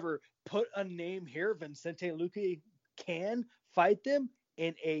whatever. Put a name here. Vicente Luque can fight them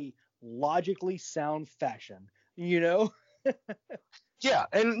in a logically sound fashion. Yeah,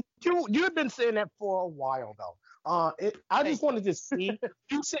 and you had been saying that for a while though. I just wanted to see.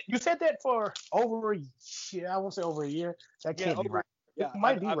 You said that for over a year. I won't say over a year. That can't be right. Yeah, it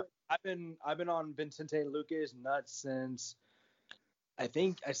might be right. I've been on Vicente Luque's nuts since I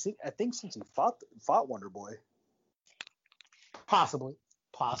think since he fought Wonder Boy. Possibly.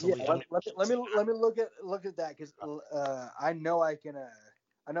 Yeah, let me look at that because I know I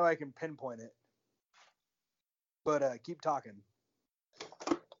can pinpoint it. But keep talking.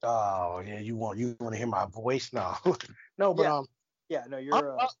 Oh yeah, you want to hear my voice now? No, but no,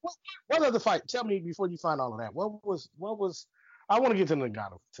 you're. What other fight? Tell me before you find all of that. What was? I want to get to the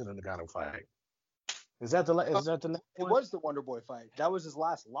Ngannou fight. Is that the? It was the Wonder Boy fight. That was his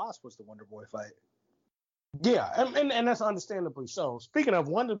last loss. Was the Wonder Boy fight? Yeah, and that's understandably so. Speaking of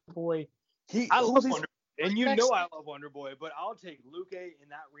Wonder Boy, I love Wonder Boy, and I love Wonder Boy, but I'll take Luque in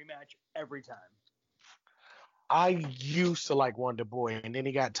that rematch every time. I used to like Wonder Boy, and then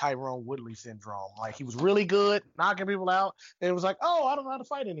he got Tyrone Woodley syndrome. Like, he was really good, knocking people out, and it was like, oh, I don't know how to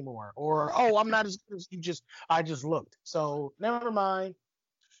fight anymore. Or, oh, I'm not as good as I just looked. So, never mind.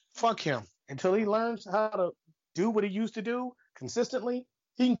 Fuck him. Until he learns how to do what he used to do consistently,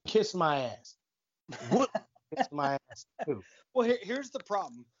 he can kiss my ass. Kiss my ass, too. Well, here's the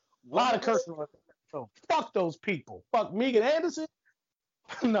problem. A lot of cursing. So, fuck those people. Fuck Megan Anderson.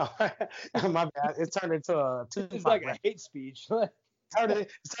 No, my bad. It turned into a it's like a hate speech. It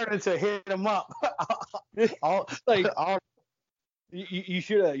turned into hit him up. You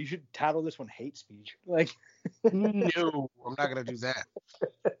should title this one hate speech. Like, no, I'm not gonna do that.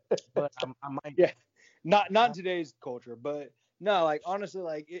 But I might. Yeah, not in today's culture, but no, like honestly,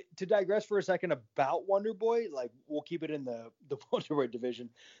 like to digress for a second about Wonder Boy, like we'll keep it in the Wonder Boy division,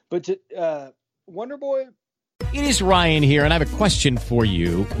 but to Wonder Boy. It is Ryan here, and I have a question for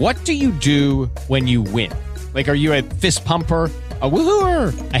you. What do you do when you win? Like, are you a fist pumper, a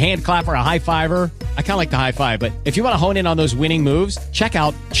woohooer, a hand clapper, a high fiver? I kind of like the high five, but if you want to hone in on those winning moves, check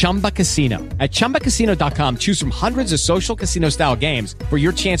out Chumba Casino. At ChumbaCasino.com, choose from hundreds of social casino-style games for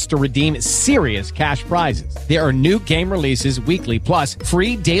your chance to redeem serious cash prizes. There are new game releases weekly, plus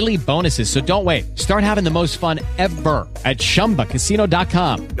free daily bonuses. So don't wait. Start having the most fun ever at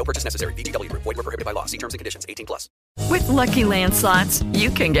ChumbaCasino.com. No purchase necessary. VGW Group. Void where prohibited by law. See terms and conditions. 18+. With Lucky Land Slots, you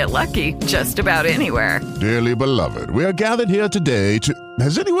can get lucky just about anywhere. Dearly beloved, we are gathered here today to...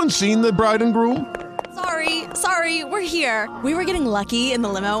 Has anyone seen the bride and groom? Sorry, we're here. We were getting lucky in the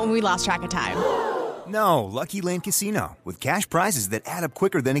limo and we lost track of time. No, Lucky Land Casino, with cash prizes that add up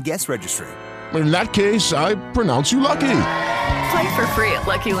quicker than a guest registry. In that case, I pronounce you lucky. Play for free at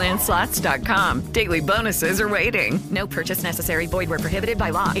LuckyLandSlots.com. Daily bonuses are waiting. No purchase necessary. Void where prohibited by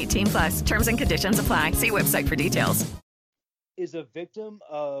law. 18+. Terms and conditions apply. See website for details. Is a victim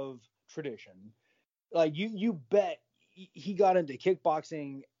of tradition. Like you bet he got into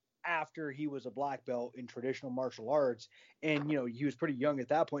kickboxing after he was a black belt in traditional martial arts. And, he was pretty young at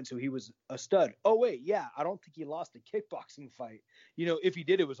that point, so he was a stud. Oh, wait, yeah, I don't think he lost a kickboxing fight. If he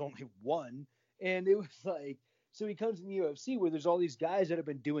did, it was only one. And it was like, so he comes in the UFC where there's all these guys that have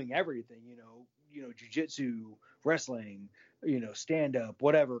been doing everything, jiu-jitsu, wrestling, stand-up,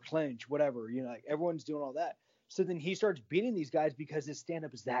 whatever, clinch, whatever, like everyone's doing all that. So then he starts beating these guys because his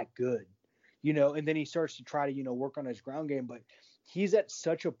stand-up is that good, and then he starts to try to, work on his ground game. But he's at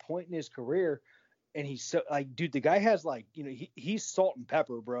such a point in his career, and he's so, like, dude, the guy has, like, he's salt and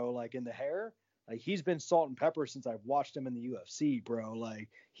pepper, bro, like in the hair. Like, he's been salt and pepper since I've watched him in the UFC, bro. Like,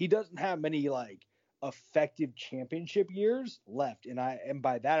 he doesn't have many, like, effective championship years left. And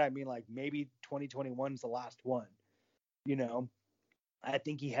by that, I mean, like, maybe 2021 is the last one. I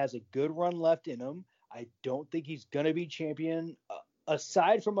think he has a good run left in him. I don't think he's going to be champion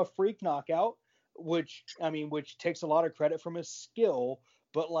aside from a freak knockout, which takes a lot of credit from his skill.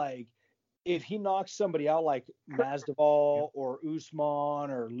 But, like, if he knocks somebody out like Masvidal or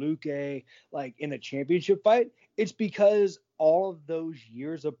Usman or Luque, like in a championship fight, it's because all of those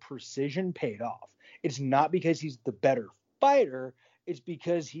years of precision paid off. It's not because he's the better fighter. It's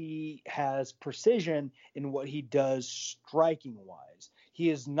because he has precision in what he does striking wise. He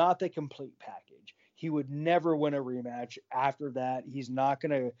is not the complete package. He would never win a rematch after that. He's not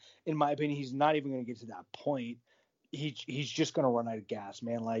going to, in my opinion, he's not even going to get to that point. He's just going to run out of gas,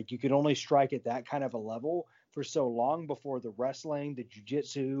 man. Like, you could only strike at that kind of a level for so long before the wrestling, the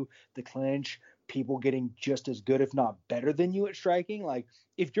jiu-jitsu, the clinch, people getting just as good, if not better than you at striking. Like,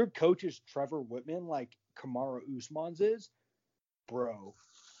 if your coach is Trevor Whitman, like Kamaru Usman's is, bro,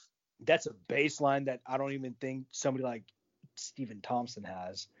 that's a baseline that I don't even think somebody like Stephen Thompson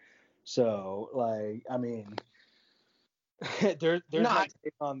has. So, like, I mean, there's my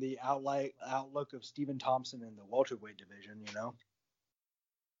take on the outlook of Stephen Thompson in the welterweight division,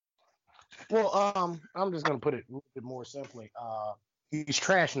 Well, I'm just gonna put it a little bit more simply. He's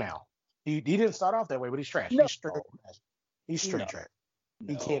trash now. He didn't start off that way, but he's trash. No. He's straight trash. He's straight trash.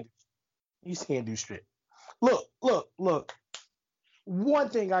 No. He can't do shit. Look. One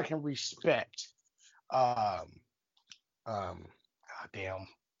thing I can respect. Goddamn.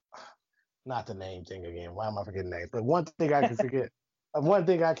 Not the name thing again. Why am I forgetting names? But one thing I can forget. One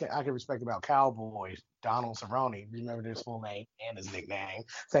thing I can respect about Cowboys, Donald Cerrone. Remember his full name and his nickname.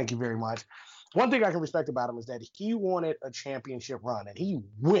 Thank you very much. One thing I can respect about him is that he wanted a championship run and he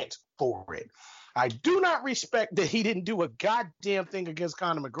went for it. I do not respect that he didn't do a goddamn thing against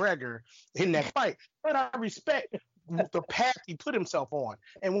Conor McGregor in that fight, but I respect the path he put himself on.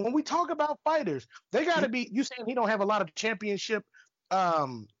 And when we talk about fighters, they got to be. You saying he don't have a lot of championship,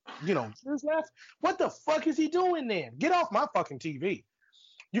 years left? What the fuck is he doing then? Get off my fucking TV.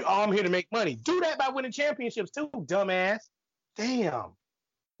 I'm here to make money. Do that by winning championships too, dumbass. Damn.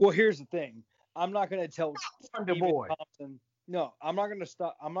 Well, here's the thing. I'm not going to tell Thunder Boy. Thompson. No, I'm not going to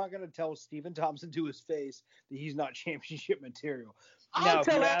stop. I'm not going to tell Stephen Thompson to his face that he's not championship material. I'll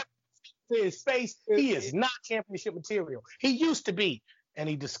tell him to his face he is not championship material. He used to be, and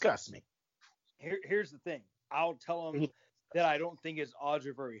he disgusts me. Here's the thing. I'll tell him that I don't think his odds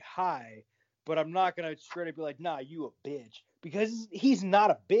are very high, but I'm not going to straight up be like, nah, you a bitch. Because he's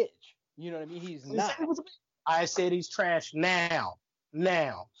not a bitch. You know what I mean? He's not. I said he's trash now.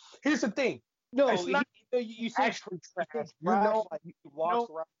 Here's the thing. No, it's not you say actually trash. He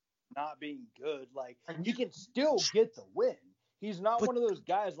walks around not being good. Like, he can still get the win. He's not one of those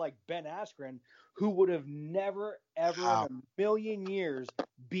guys like Ben Askren who would have never, ever in a million years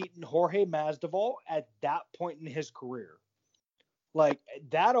beaten Jorge Masvidal at that point in his career. Like,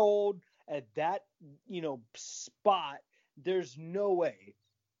 that old, at that, spot, there's no way.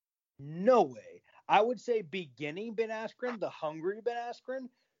 No way. I would say beginning Ben Askren, the hungry Ben Askren,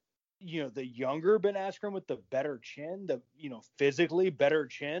 the younger Ben Askren with the better chin, the, physically better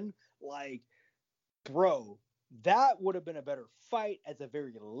chin, like, bro, that would have been a better fight at the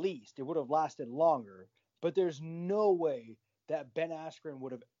very least. It would have lasted longer, but there's no way that Ben Askren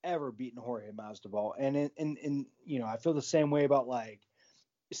would have ever beaten Jorge Masvidal. And I feel the same way about, like,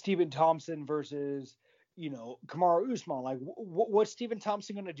 Stephen Thompson versus, Kamaru Usman. Like, what's Stephen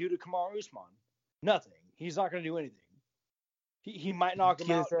Thompson going to do to Kamaru Usman? Nothing. He's not going to do anything. He might knock him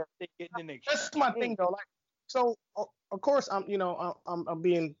out. That's my thing, though. Like, so of course I'm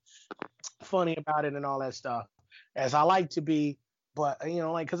being funny about it and all that stuff, as I like to be. But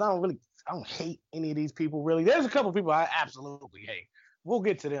because I don't hate any of these people really. There's a couple of people I absolutely hate. We'll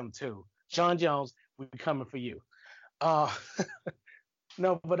get to them too. Sean Jones, we're coming for you.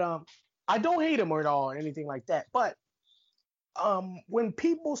 No, but I don't hate him at all or anything like that. But when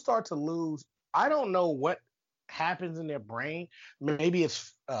people start to lose, I don't know what happens in their brain. Maybe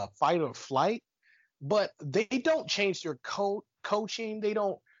it's fight or flight, but they don't change their coaching. They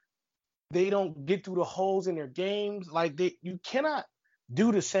don't get through the holes in their games. Like you cannot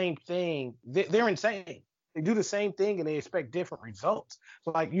do the same thing. They're insane. They do the same thing and they expect different results.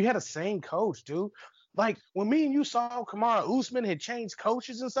 Like you had the same coach, dude. Like when me and you saw Kamaru Usman had changed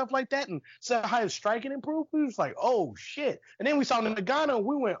coaches and stuff like that and saw how his striking improved, we was like, oh shit. And then we saw Nagano and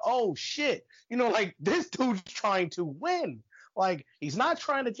we went, oh shit. You know, like this dude's trying to win. Like he's not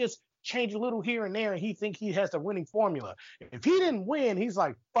trying to just change a little here and there and he think he has the winning formula. If he didn't win, he's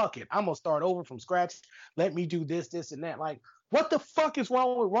like, fuck it. I'm gonna start over from scratch. Let me do this, and that. Like, what the fuck is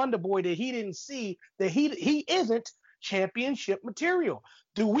wrong with Wonder Boy that he didn't see that he isn't championship material?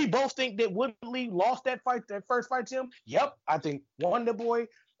 Do we both think that Woodley lost that first fight to him? Yep. I think Wonder Boy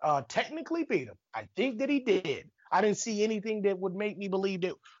technically beat him. I think that he did. I didn't see anything that would make me believe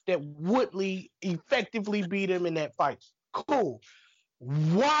that Woodley effectively beat him in that fight. Cool.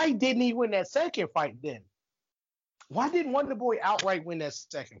 Why didn't he win that second fight then? Why didn't Wonder Boy outright win that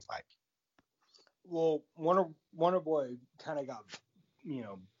second fight? Well, Wonder Boy kind of got,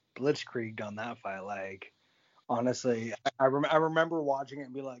 blitzkrieged on that fight. Like, honestly, I remember watching it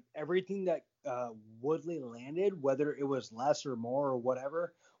and be like, everything that Woodley landed, whether it was less or more or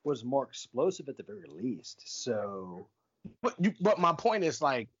whatever, was more explosive at the very least. So, but my point is,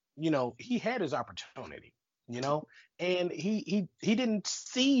 like, he had his opportunity, and he didn't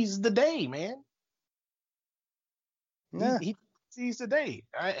seize the day, man. Yeah. He seized the day,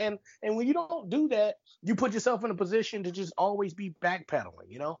 and when you don't do that, you put yourself in a position to just always be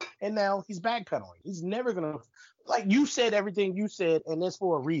backpedaling, And now he's backpedaling. He's never gonna, like you said, everything you said, and that's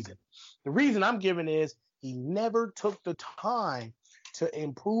for a reason. The reason I'm giving is he never took the time to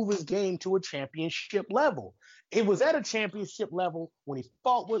improve his game to a championship level. It was at a championship level when he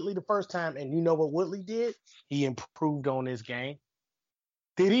fought Woodley the first time, and you know what Woodley did? He improved on his game.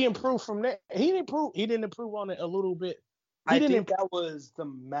 Did he improve from that? He didn't improve on it a little bit. I think that was the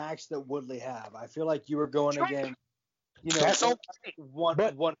max that Woodley have. I feel like you were going against, that's okay.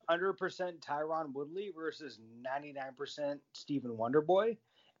 100% Tyron Woodley versus 99% Stephen Wonderboy,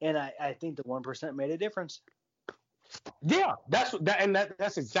 and I think the 1% made a difference. Yeah,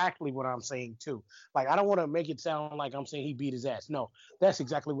 that's exactly what I'm saying too. Like, I don't want to make it sound like I'm saying he beat his ass. No, that's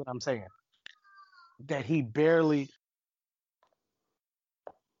exactly what I'm saying. That he barely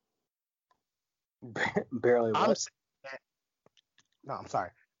what? I'm sorry.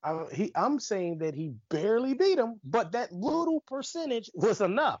 I'm saying that he barely beat him, but that little percentage was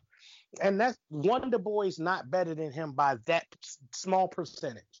enough. And that Wonder Boy's not better than him by that small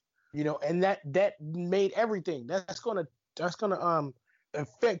percentage, and that made everything. That's gonna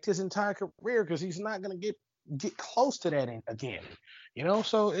affect his entire career because he's not gonna get close to that again.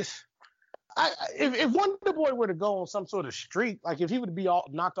 So it's if Wonder Boy were to go on some sort of streak, like if he would be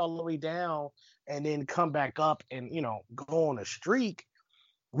knocked all the way down and then come back up and go on a streak,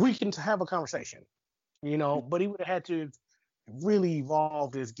 we can have a conversation, but he would have had to really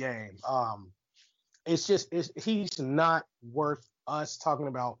evolve his game. He's not worth us talking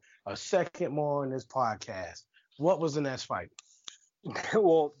about a second more in this podcast. What was the next fight?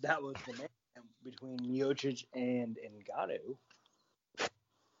 Well, that was the match between Miocic and Ngannou.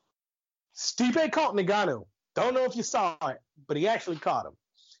 Stipe caught Ngannou. Don't know if you saw it, but he actually caught him.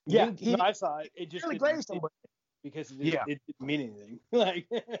 Yeah, I saw it. It just really grazed him, because it didn't mean anything. Like,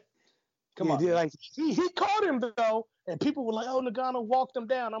 come on. Like he caught him though, and people were like, "Oh, Ngannou walked him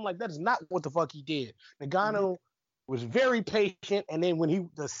down." I'm like, that is not what the fuck he did. Ngannou was very patient, and then when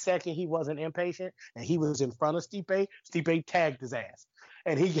the second he wasn't impatient, and he was in front of Stipe tagged his ass,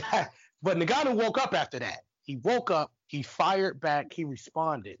 and but Ngannou woke up after that. He woke up, he fired back, he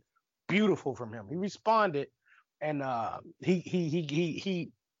responded. Beautiful from him. He responded, and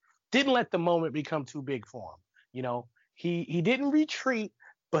he didn't let the moment become too big for him. He didn't retreat,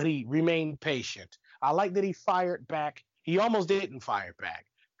 but he remained patient. I like that he fired back. He almost didn't fire back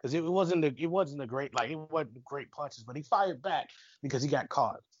because it wasn't great punches, but he fired back because he got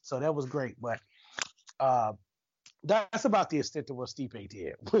caught. So that was great. But that's about the extent of what Stipe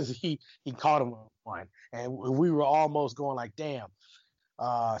did. Was he caught him one, and we were almost going like, damn.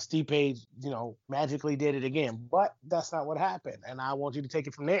 Stipe, magically did it again, but that's not what happened, and I want you to take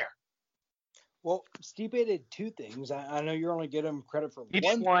it from there. Well, Stipe did two things. I know you're only giving him credit for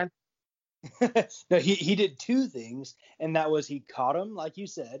one. No, he did two things, and that was he caught him, like you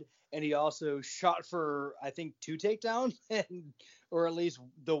said, and he also shot for, I think, 2 takedowns, or at least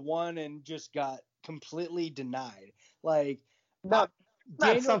the one, and just got completely denied. Like, not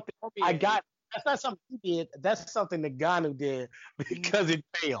something I got. That's not something he did. That's something that Ngannou did because it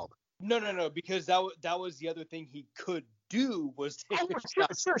failed. No, because that was the other thing he could do was take a shot.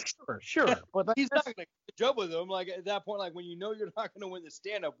 Sure. But he's not going to catch up with him. Like at that point, like when you know you're not going to win the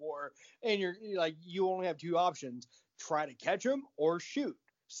stand-up war, and you're like you only have two options: try to catch him or shoot.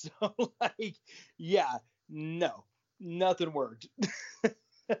 So like, yeah, no, nothing worked.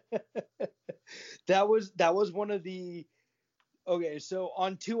 That was one of the. Okay, so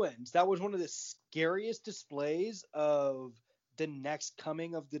on two ends, that was one of the scariest displays of the next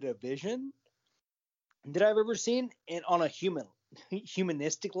coming of the division that I've ever seen, and on a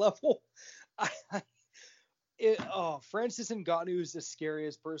humanistic level. Francis Ngannou is the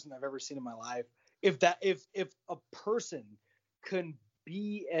scariest person I've ever seen in my life. If a person can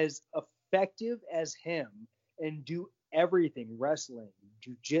be as effective as him and do everything, wrestling,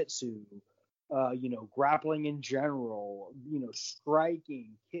 jiu-jitsu, grappling in general,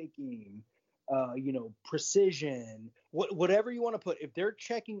 striking, kicking, precision, whatever you want to put. If they're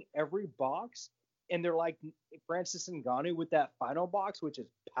checking every box and they're like Francis Ngannou with that final box, which is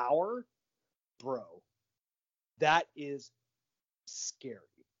power, bro, that is scary.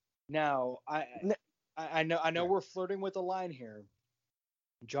 Now, I know we're flirting with a line here.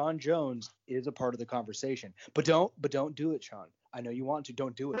 Jon Jones is a part of the conversation, but don't do it, Sean. I know you want to.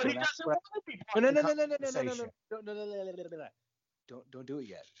 Don't do it. But he doesn't want to be part of the conversation. Don't do it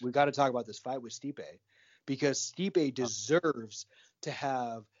yet. We got to talk about this fight with Stipe, because Stipe deserves to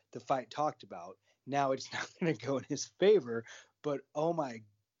have the fight talked about. Now it's not going to go in his favor, but oh my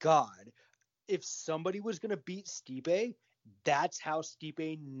God, if somebody was going to beat Stipe, that's how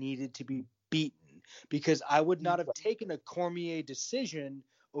Stipe needed to be beaten, because I would not have taken a Cormier decision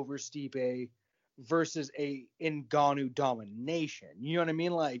over Stipe versus a Ngannou domination. You know what I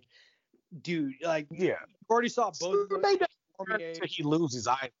mean? Like, dude, like, yeah, you already saw both. Until he loses,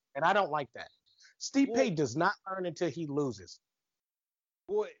 and I don't like that. Stipe does not learn until he loses.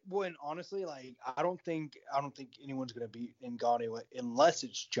 Well, and honestly, like, I don't think anyone's gonna beat Ngannou unless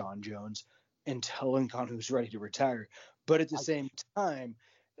it's Jon Jones until Ngannou's ready to retire. But at the same time,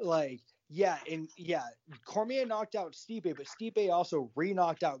 like, Cormier knocked out Stipe, but Stipe also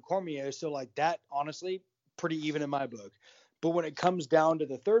re-knocked out Cormier. So like that, honestly, pretty even in my book. But when it comes down to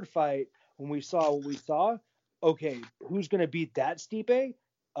the third fight, when we saw what we saw, okay, who's gonna beat that Stipe?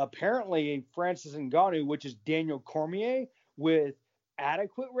 Apparently Francis Ngannou, which is Daniel Cormier with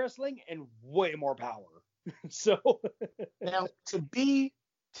adequate wrestling and way more power. So now to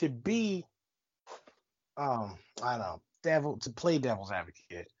play devil's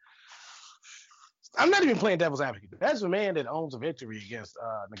advocate. I'm not even playing devil's advocate. That's a man that owns a victory against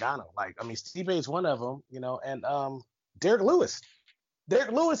Ngannou. Like, I mean, Stipe is one of them, and Derek Lewis.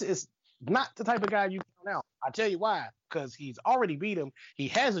 Derek Lewis is not the type of guy you count out. I'll tell you why. Because he's already beat him. He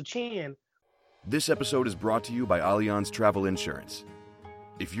has a chin. This episode is brought to you by Allianz Travel Insurance.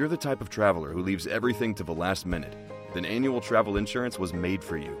 If you're the type of traveler who leaves everything to the last minute, then annual travel insurance was made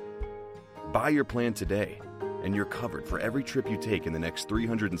for you. Buy your plan today, and you're covered for every trip you take in the next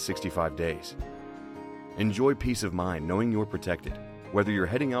 365 days. Enjoy peace of mind knowing you're protected, whether you're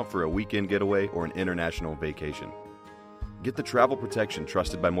heading out for a weekend getaway or an international vacation. Get the travel protection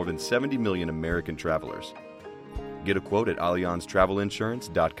trusted by more than 70 million American travelers. Get a quote at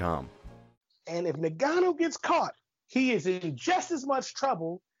AllianzTravelInsurance.com. And if Ngannou gets caught, he is in just as much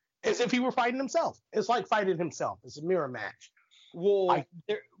trouble as if he were fighting himself. It's like fighting himself. It's a mirror match. You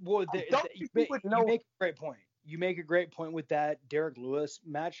make a great point. You make a great point with that Derek Lewis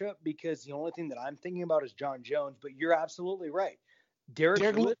matchup, because the only thing that I'm thinking about is Jon Jones, but you're absolutely right. Derek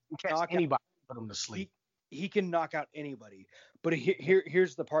Lewis can catch anybody, put him to sleep. He can knock out anybody. But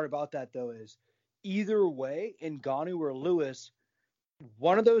here's the part about that, though, is either way, Ngannou or Lewis,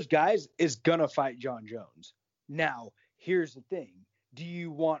 one of those guys is going to fight Jon Jones. Now, here's the thing. Do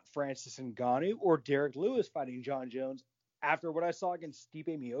you want Francis Ngannou or Derek Lewis fighting Jon Jones? After what I saw against Stipe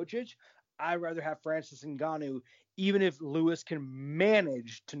Miocic, I'd rather have Francis Ngannou, even if Lewis can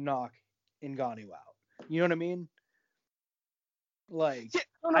manage to knock Ngannou out. You know what I mean? Like, yeah,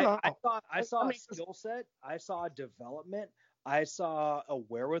 I saw a skill set. I saw a development. I saw a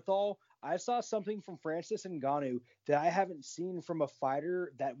wherewithal. I saw something from Francis Ngannou that I haven't seen from a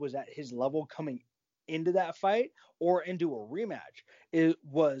fighter that was at his level coming into that fight or into a rematch. It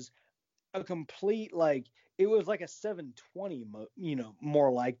was a complete, like, it was like a 720,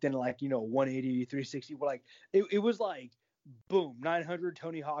 more like than like, 180, 360. But like, it was like, boom, 900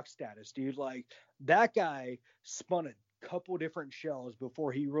 Tony Hawk status, dude. Like, that guy spun a couple different shells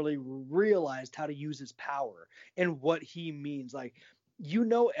before he really realized how to use his power and what he means. Like,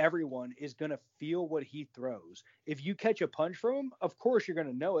 everyone is going to feel what he throws. If you catch a punch from him, of course you're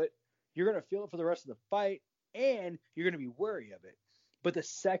going to know it. You're going to feel it for the rest of the fight, and you're going to be wary of it. But the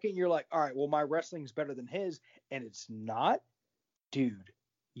second you're like, all right, well, my wrestling's better than his, and it's not, dude,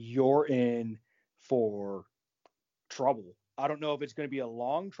 you're in for trouble. I don't know if it's going to be a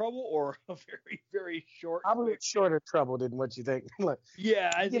long trouble or a very, very short. Probably shorter trouble than what you think. Look,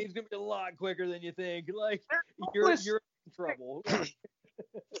 yeah, I think it's going to be a lot quicker than you think. Like, you're in trouble.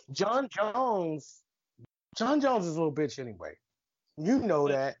 John Jones is a little bitch anyway. You know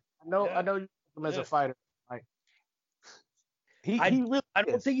that. I know you him as a fighter. Like, I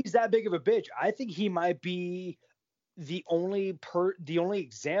don't think he's that big of a bitch. I think he might be the only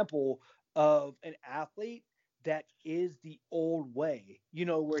example of an athlete that is the old way, you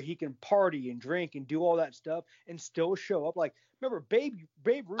know, where he can party and drink and do all that stuff and still show up. Like, remember Babe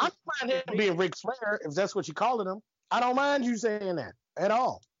Ruth? I don't mind him being Ric Flair, if that's what you're calling him. I don't mind you saying that at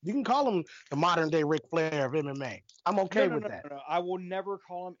all. You can call him the modern day Ric Flair of MMA. I'm okay with that. No. I will never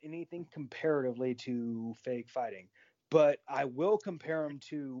call him anything comparatively to fake fighting, but I will compare him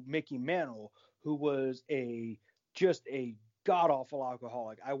to Mickey Mantle, who was just a god-awful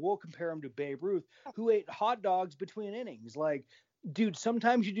alcoholic. I will compare him to Babe Ruth, who ate hot dogs between innings. Like, dude,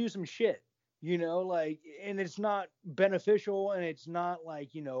 sometimes you do some shit, you know, like, and it's not beneficial, and it's not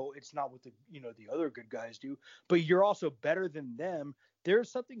like, you know, it's not what the other good guys do, but you're also better than them.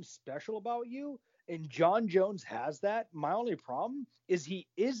 There's something special about you, and John Jones has that. My only problem is he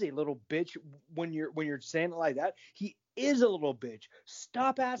is a little bitch when you're saying it like that. He is a little bitch.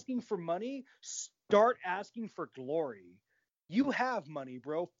 Stop asking for money. Start asking for glory. You have money,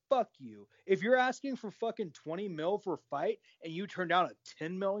 bro. Fuck you. If you're asking for fucking 20 mil for a fight and you turn down a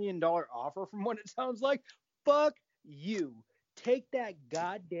 $10 million offer from what it sounds like, fuck you. Take that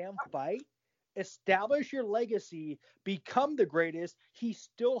goddamn fight, establish your legacy, become the greatest. He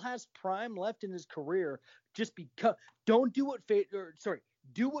still has prime left in his career. Don't do what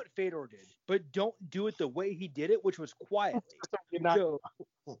do what Fedor did, but don't do it the way he did it, which was quietly. I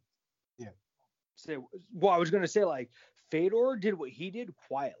was going to say, like, Fedor did what he did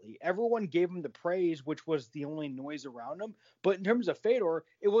quietly. Everyone gave him the praise, which was the only noise around him. But in terms of Fedor,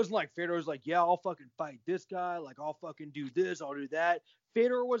 it wasn't like Fedor's like, yeah, I'll fucking fight this guy. Like, I'll fucking do this. I'll do that.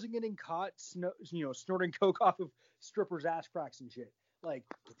 Fedor wasn't getting caught, snorting coke off of strippers' ass cracks and shit. Like,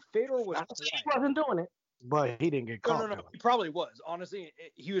 Fedor was. He wasn't doing it, but he didn't get caught. No. He probably was. Honestly,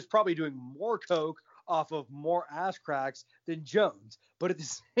 he was probably doing more coke off of more ass cracks than Jones. But at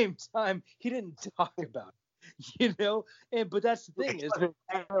the same time, he didn't talk about it. You know, but that's the thing is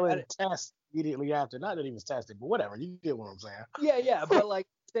test immediately after. Not that he was tested, but whatever. You get what I'm saying? Yeah. But like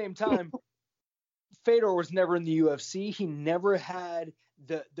at the same time, Fedor was never in the UFC. He never had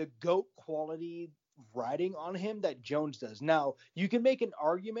the GOAT quality riding on him that Jones does. Now you can make an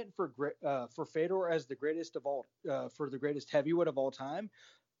argument for Fedor as the greatest of all, for the greatest heavyweight of all time.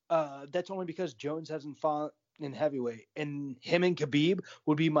 That's only because Jones hasn't fought in heavyweight, and him and Khabib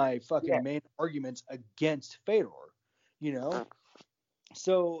would be my fucking main arguments against Fedor, you know?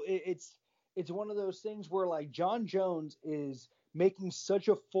 So it's one of those things where like John Jones is making such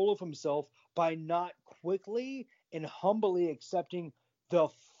a fool of himself by not quickly and humbly accepting the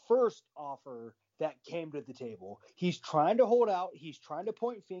first offer that came to the table. He's trying to hold out. He's trying to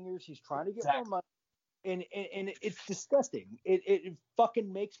point fingers. He's trying to get more money. And it's disgusting. It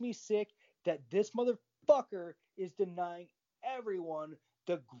fucking makes me sick that this motherfucker is denying everyone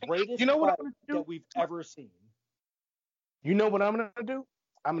the greatest fight that we've ever seen. You know what I'm gonna do?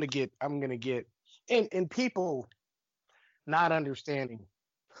 I'm gonna get and people not understanding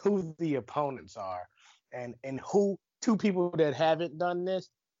who the opponents are and who two people that haven't done this.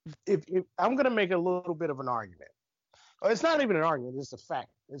 If I'm gonna make a little bit of an argument. It's not even an argument, it's a fact.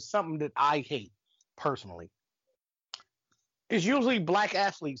 It's something that I hate personally. It's usually black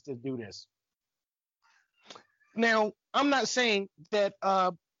athletes that do this. Now, I'm not saying that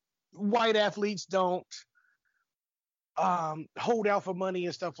white athletes don't hold out for money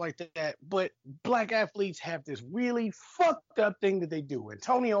and stuff like that, but black athletes have this really fucked up thing that they do.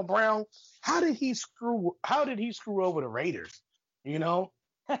 Antonio Brown, how did he screw over the Raiders? You know?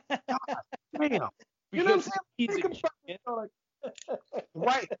 God, damn. You know what I'm saying?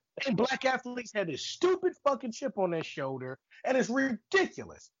 Right. And black athletes have this stupid fucking chip on their shoulder, and it's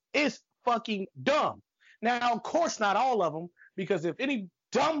ridiculous. It's fucking dumb. Now, of course, not all of them, because if any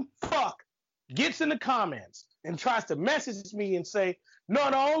dumb fuck gets in the comments and tries to message me and say,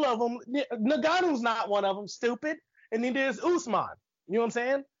 not all of them, Ngannou's not one of them, stupid, and then there's Usman. You know what I'm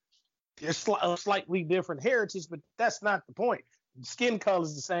saying? There's a slightly different heritage, but that's not the point. Skin color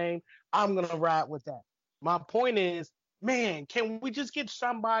is the same. I'm going to ride with that. My point is, man, can we just get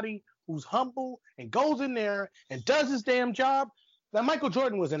somebody who's humble and goes in there and does his damn job? Now, Michael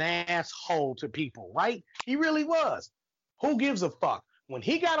Jordan was an asshole to people, right? He really was. Who gives a fuck? when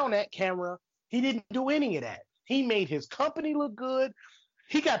he got on that camera, he didn't do any of that. He made his company look good.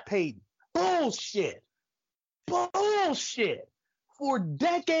 He got paid bullshit for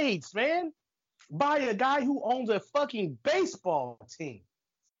decades, man, by a guy who owns a fucking baseball team.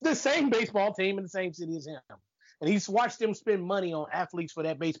 The same baseball team in the same city as him. And he's watched them spend money on athletes for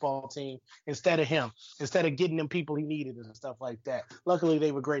that baseball team instead of him, instead of getting them people he needed and stuff like that. Luckily,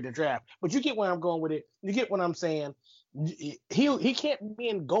 they were great to draft. But you get where I'm going with it. You get what I'm saying. He can't be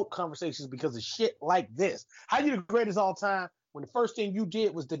in GOAT conversations because of shit like this. How you the greatest all time when the first thing you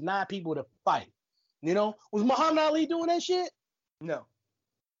did was deny people to fight? You know? Was Muhammad Ali doing that shit? No.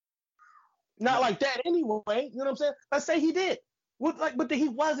 Not like that anyway. You know what I'm saying? Let's say he did. But he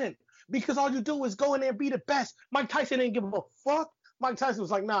wasn't. Because all you do is go in there and be the best. Mike Tyson didn't give a fuck. Mike Tyson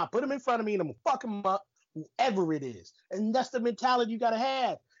was like, nah, put him in front of me and I'm going to fuck him up, whoever it is. And that's the mentality you got to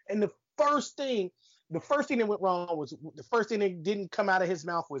have. And the first thing that went wrong was, the first thing that didn't come out of his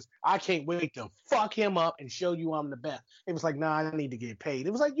mouth was, I can't wait to fuck him up and show you I'm the best. It was like, nah, I need to get paid.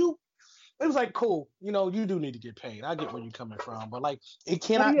 It was like, cool. You know, you do need to get paid. I get where you're coming from. But, like, it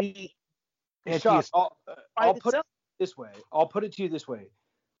cannot be. Sean, I'll put it this way. I'll put it to you this way.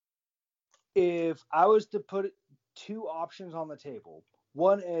 If I was to put two options on the table,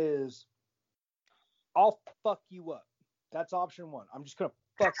 one is I'll fuck you up. That's option one. I'm just going to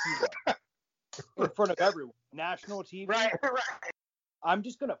fuck you up in front of everyone. National TV. Right. I'm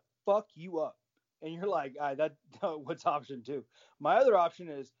just going to fuck you up. And you're like, what's option two? My other option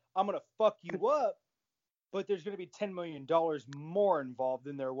is I'm going to fuck you up, but there's going to be $10 million more involved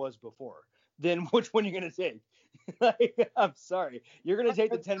than there was before. Then which one are you going to take? Like, I'm sorry. You're going to take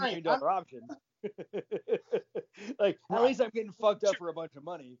the $10 million option. Like, at least I'm getting fucked up for a bunch of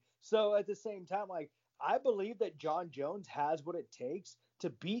money. So at the same time, like, I believe that John Jones has what it takes to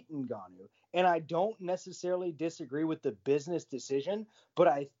beat Ngannou. And I don't necessarily disagree with the business decision, but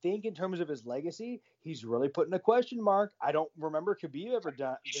I think in terms of his legacy, he's really putting a question mark. I don't remember Khabib ever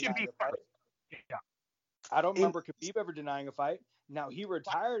denying a fight. Yeah. I don't remember Khabib ever denying a fight. Now, he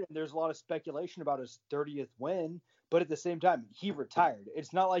retired, and there's a lot of speculation about his 30th win, but at the same time, he retired.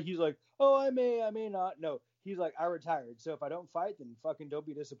 It's not like he's like, oh, I may not. No, he's like, I retired, so if I don't fight, then fucking don't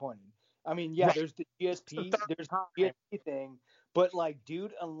be disappointed. I mean, yeah, there's the GSP, there's the GSP thing, but, like,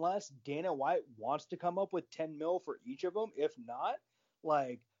 dude, unless Dana White wants to come up with $10 million for each of them, if not,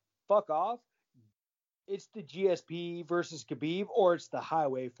 like, fuck off. It's the GSP versus Khabib, or it's the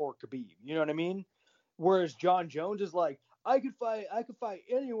highway for Khabib. You know what I mean? Whereas John Jones is like, I could fight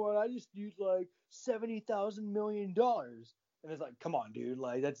anyone. I just need like $70,000 million. And it's like, come on, dude.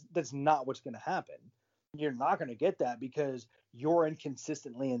 Like that's not what's going to happen. You're not going to get that because you're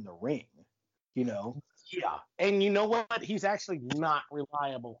inconsistently in the ring, you know? Yeah. And you know what? He's actually not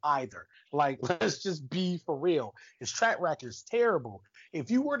reliable either. Like, let's just be for real. His track record is terrible. If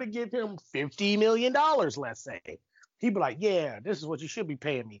you were to give him $50 million, let's say, he'd be like, yeah, this is what you should be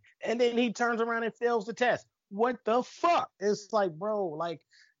paying me. And then he turns around and fails the test. What the fuck? It's like, bro, like,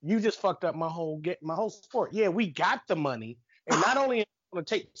 you just fucked up my whole sport. Yeah, we got the money. And not only am I going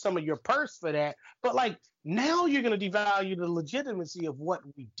to take some of your purse for that, but, like, now you're going to devalue the legitimacy of what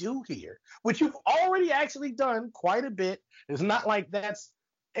we do here, which you've already actually done quite a bit. It's not like that's,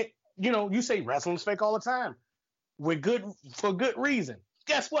 you know, you say wrestling's fake all the time. For good reason.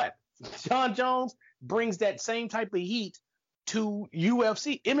 Guess what? John Jones brings that same type of heat to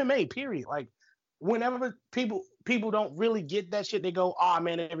UFC, MMA, period. Like, whenever people don't really get that shit, they go, oh,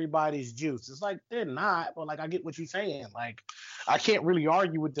 man, everybody's juice. It's like, they're not, but, like, I get what you're saying. Like, I can't really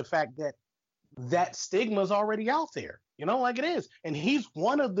argue with the fact that stigma is already out there, you know, like it is. And he's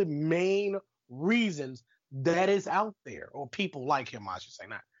one of the main reasons that is out there, or people like him, I should say,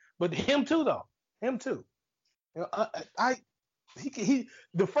 not. But him too, though. Him too. You know,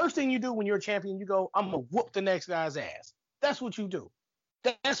 the first thing you do when you're a champion, you go, I'm going to whoop the next guy's ass. That's what you do.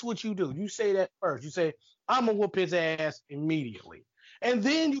 That's what you do. You say that first. You say, I'm going to whoop his ass immediately. And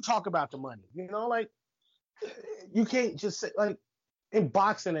then you talk about the money. You know, like, you can't just say, like, in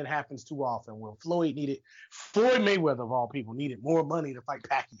boxing, it happens too often. When Floyd Mayweather, of all people, needed more money to fight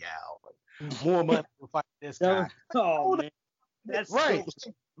Pacquiao. More money to fight this guy. Oh, man. That's right.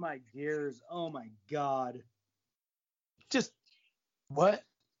 So my gears. Oh, my God. Just, what?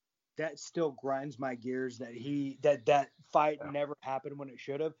 That still grinds my gears that fight never happened when it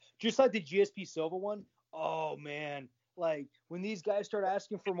should have. Just like the GSP Silva one. Oh, man. Like, when these guys start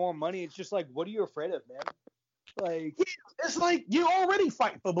asking for more money, it's just like, what are you afraid of, man? Like, it's like you already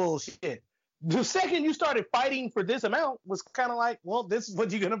fight for bullshit. The second you started fighting for this amount was kind of like, well, this is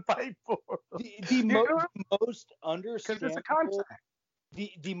what you're going to fight for. The most understandable. It's a contract.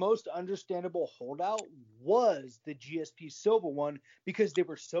 the most understandable holdout was the GSP Silva one because they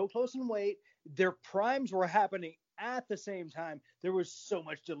were so close in weight. Their primes were happening at the same time. There was so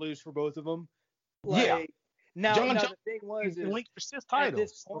much to lose for both of them. Now the thing was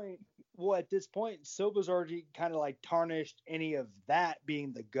at this point, Silva's already kind of like tarnished any of that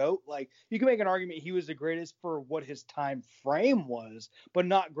being the GOAT. Like, you can make an argument he was the greatest for what his time frame was, but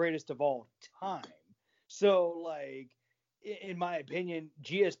not greatest of all time. So, like, in my opinion,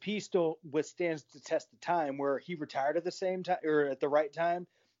 GSP still withstands the test of time, where he retired at the same time or at the right time,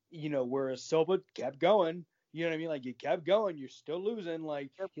 whereas Silva kept going. You know what I mean? Like, you kept going, you're still losing. Like,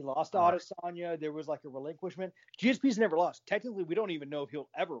 he lost to Adesanya. There was like a relinquishment. GSP's never lost. Technically, we don't even know if he'll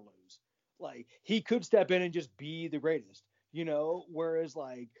ever lose. Like, he could step in and just be the greatest, whereas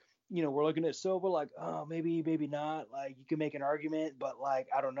like, we're looking at Silva like, oh, maybe not. Like, you can make an argument, but like,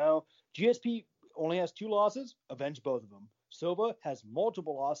 I don't know. GSP only has 2 losses, avenge both of them. Silva has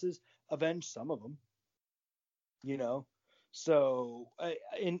multiple losses, avenge some of them. So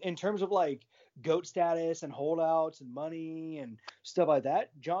in terms of like GOAT status and holdouts and money and stuff like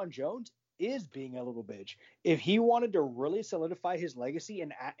that, Jon Jones is being a little bitch. If he wanted to really solidify his legacy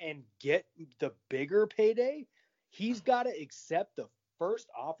and get the bigger payday, he's got to accept the first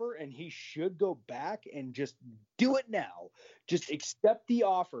offer, and he should go back and just do it now. Just accept the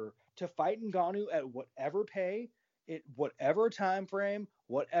offer to fight Ngannou at whatever pay, at whatever time frame,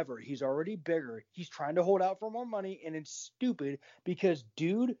 whatever. He's already bigger. He's trying to hold out for more money, and it's stupid because,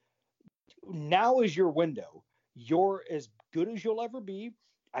 dude, now is your window. You're as good as you'll ever be.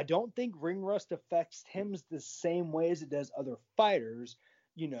 I don't think ring rust affects him the same way as it does other fighters,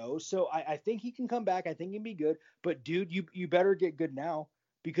 So I think he can come back. I think he can be good. But, dude, you better get good now,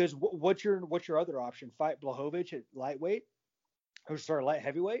 because what's your other option? Fight Blachowicz at lightweight? Light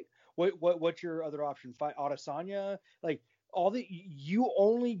heavyweight? What's your other option? Fight Adesanya? Like, you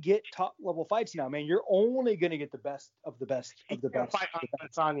only get top level fights now, man. You're only going to get the best of the best of the best. Fight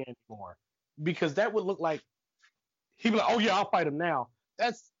Adesanya anymore, because that would look like he'd be like, oh yeah, I'll fight him now.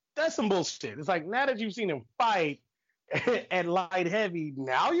 That's some bullshit. It's like, now that you've seen him fight at light heavy,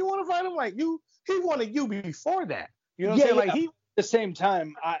 now you want to fight him? Like, he wanted you before that. You know what I'm saying? Like, at the same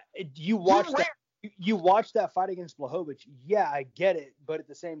time, you watched that fight against Blachowicz. Yeah, I get it, but at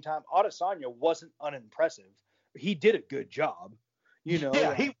the same time, Adesanya wasn't unimpressive. He did a good job,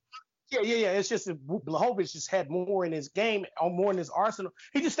 Yeah, It's just that Blachowicz just had more in his game, or more in his arsenal.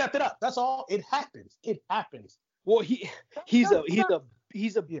 He just stepped it up. That's all. It happens. Well, he's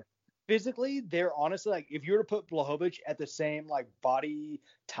a physically, they're honestly, like, if you were to put Blachowicz at the same like body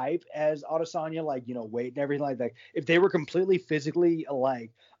type as Adesanya, like, weight and everything like that, if they were completely physically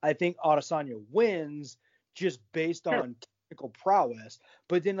alike, I think Adesanya wins just based on technical prowess.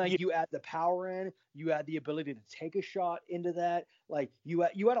 But then, like, you add the power in, you add the ability to take a shot into that, like, you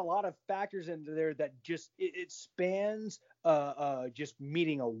add a lot of factors into there that just it spans just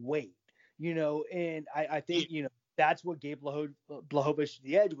meeting a weight, and I think that's what gave Blachowicz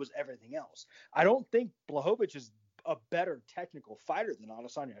the edge, was everything else. I don't think Blachowicz is a better technical fighter than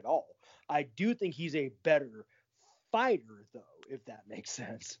Adesanya at all. I do think he's a better fighter, though, if that makes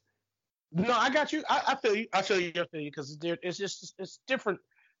sense. No, I got you. I feel you. I feel you because it's different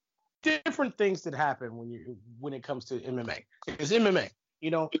things that happen when it comes to MMA. It's MMA.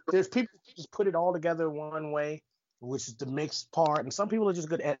 There's people who just put it all together one way, which is the mixed part, and some people are just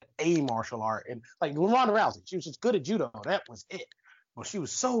good at a martial art. And like Ronda Rousey, she was just good at judo. That was it. Well, she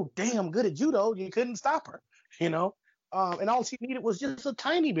was so damn good at judo, you couldn't stop her. And all she needed was just a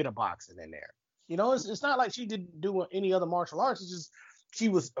tiny bit of boxing in there. It's not like she didn't do any other martial arts. It's just she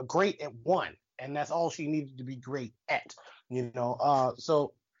was great at one, and that's all she needed to be great at.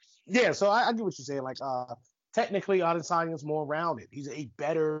 So I get what you're saying. Like, technically, Adesanya's more rounded. He's a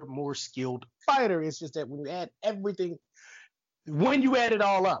better, more skilled fighter. It's just that when you add everything, when you add it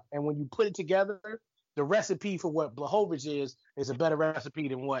all up, and when you put it together, the recipe for what Blachowicz is a better recipe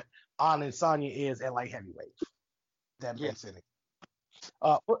than what Adesanya is at light heavyweight. That makes sense.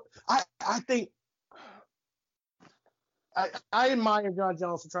 I think I admire Jon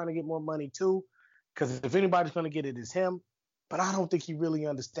Jones for trying to get more money too, because if anybody's going to get it, it's him. But I don't think he really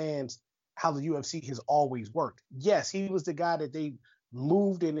understands how the UFC has always worked. Yes, he was the guy that they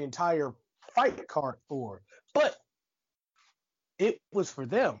moved an entire fight card for, but it was for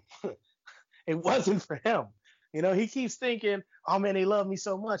them. It wasn't for him. He keeps thinking, oh man, they love me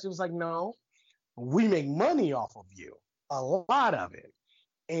so much. It was like, no, we make money off of you, a lot of it.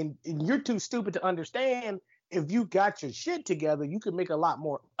 And you're too stupid to understand, if you got your shit together, you could make a lot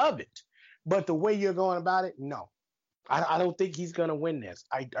more of it. But the way you're going about it, no. I don't think he's going to win this.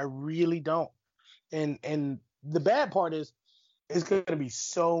 I really don't. And the bad part is, it's going to be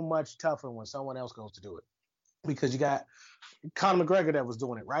so much tougher when someone else goes to do it. Because you got Conor McGregor that was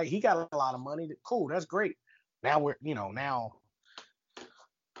doing it, right? He got a lot of money. Cool, that's great. Now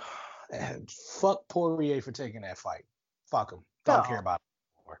fuck Poirier for taking that fight. Fuck him. Don't care about it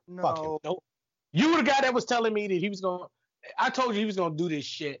anymore. Fuck him. Nope. You were the guy that was telling me that he was going to, I told you he was going to do this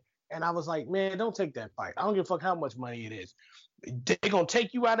shit. And I was like, man, don't take that fight. I don't give a fuck how much money it is. They're going to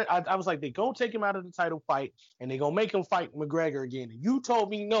take you out of, I was like, they're going to take him out of the title fight and they're going to make him fight McGregor again. And you told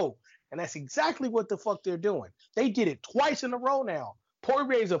me no. And that's exactly what the fuck they're doing. They did it twice in a row now.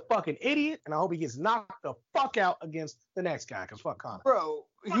 Poirier's a fucking idiot, and I hope he gets knocked the fuck out against the next guy, because fuck Conor. Bro,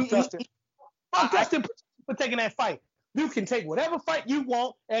 fuck Dustin for taking that fight. You can take whatever fight you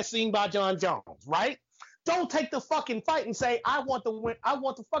want as seen by John Jones, right? Don't take the fucking fight and say, I want the win. I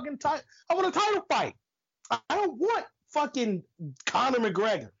want the fucking title. I want a title fight. I don't want fucking Conor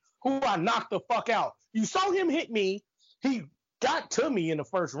McGregor, who I knocked the fuck out. You saw him hit me. He got to me in the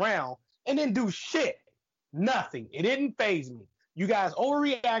first round and didn't do shit. Nothing. It didn't faze me. You guys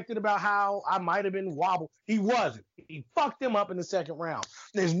overreacted about how I might have been wobbled. He wasn't. He fucked him up in the second round.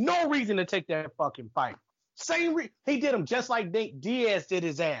 There's no reason to take that fucking fight. He did him just like Diaz did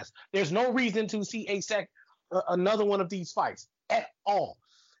his ass. There's no reason to see another one of these fights at all.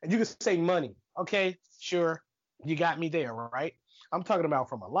 And you can say money. Okay, sure. You got me there, right? I'm talking about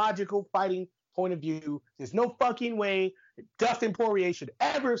from a logical fighting point of view. There's no fucking way Dustin Poirier should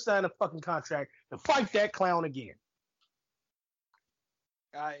ever sign a fucking contract to fight that clown again.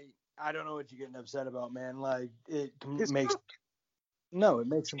 I don't know what you're getting upset about, man. Like it makes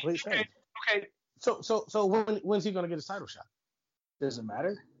complete sense. Okay. So when's he gonna get his title shot? Does it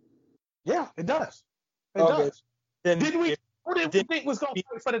matter? Yeah, it does. It does. Then who did we think was gonna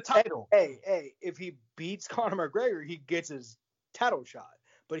fight for the title? Hey, if he beats Conor McGregor, he gets his title shot.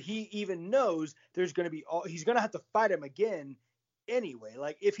 But he even knows he's gonna have to fight him again anyway.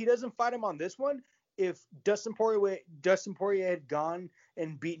 Like if he doesn't fight him on this one, if Dustin Poirier had gone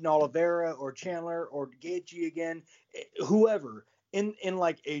and beaten Oliveira or Chandler or Gaethje again, whoever in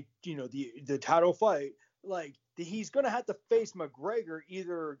like a the title fight, like he's gonna have to face McGregor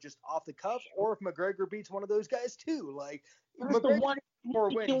either just off the cuff or if McGregor beats one of those guys too. Like the one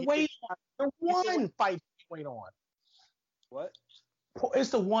fight he wait on. What? It's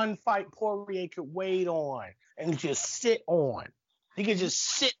the one fight Poirier could wait on and just sit on. He could just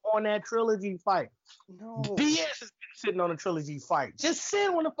sit on that trilogy fight. No. Diaz has been sitting on a trilogy fight. Just sit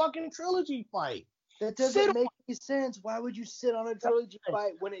on a fucking trilogy fight. That doesn't make any sense. Why would you sit on a trilogy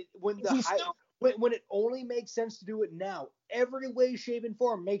fight when it only makes sense to do it now? Every way, shape, and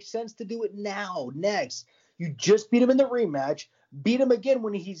form makes sense to do it now. Next, you just beat him in the rematch. Beat him again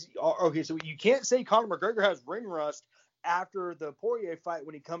when he's okay. So you can't say Conor McGregor has ring rust after the Poirier fight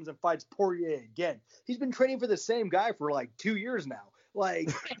when he comes and fights Poirier again. He's been training for the same guy for like 2 years now. Like,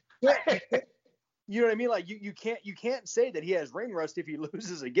 you know what I mean? Like you can't say that he has ring rust if he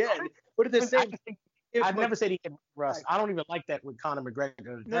loses again. But at the same time, I've never said he had rust. I don't even like that with Conor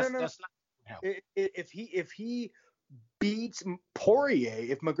McGregor. That's not him. If he beats Poirier,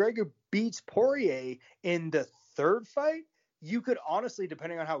 if McGregor beats Poirier in the third fight, you could honestly,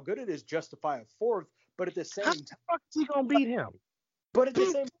 depending on how good it is, justify a fourth. But at the same time, how is he gonna beat him? But at the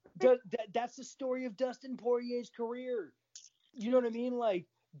same time, that's the story of Dustin Poirier's career. You know what I mean? Like,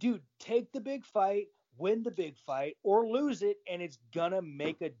 dude, take the big fight, win the big fight, or lose it, and it's gonna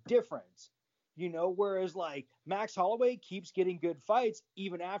make a difference. Whereas like Max Holloway keeps getting good fights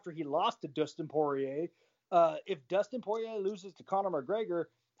even after he lost to Dustin Poirier. If Dustin Poirier loses to Conor McGregor,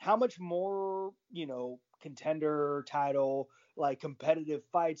 how much more, contender title, like competitive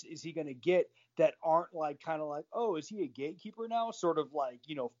fights is he going to get that aren't like kind of like, oh, is he a gatekeeper now? Sort of like,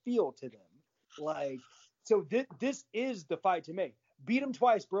 feel to them. Like, so this is the fight to make. Beat him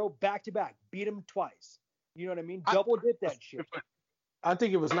twice, bro. Back to back. Beat him twice. You know what I mean? Double dip that shit. I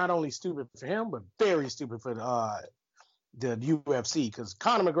think it was not only stupid for him, but very stupid for the UFC because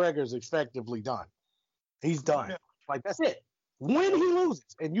Conor McGregor is effectively done. He's done. Yeah. Like, that's it. When he loses,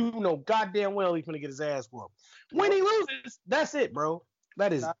 and goddamn well he's going to get his ass whooped. When he loses, that's it, bro.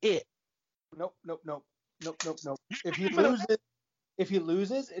 That is it. Nope. If he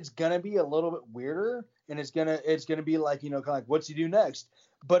loses, it's gonna be a little bit weirder, and it's gonna be like, kind of like, what's he do next?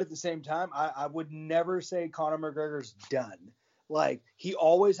 But at the same time, I would never say Conor McGregor's done. Like, he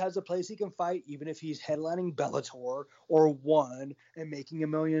always has a place he can fight, even if he's headlining Bellator or won and making $1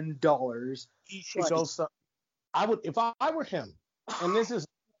 million. He should go. I would, if I were him, and this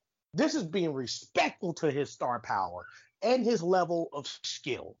is being respectful to his star power and his level of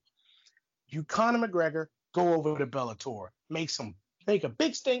skill. You, Conor McGregor, go over to Bellator, make a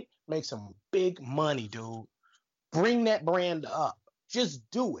big stink, make some big money, dude. bring that brand up. Just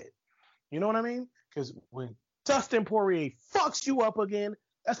do it. You know what I mean? Because when Dustin Poirier fucks you up again,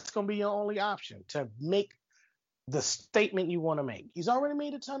 that's going to be your only option to make the statement you want to make. He's already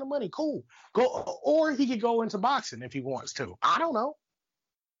made a ton of money. Cool. Go, or he could go into boxing if he wants to. I don't know.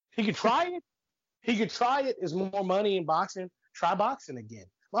 He could try it. He could try it. There's more money in boxing. Try boxing again.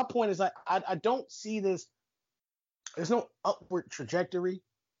 My point is, I don't see this. There's no upward trajectory.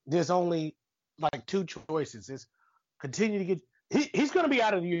 There's only like two choices. It's continue to get. He's going to be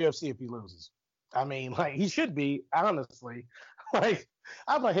out of the UFC if he loses. I mean, like, he should be, honestly. Like,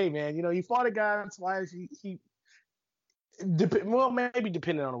 I'm like, hey, man, you know, you fought a guy twice. Maybe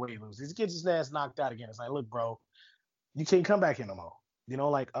depending on the way he loses. He gets his ass knocked out again. It's like, look, bro, you can't come back in no more. You know,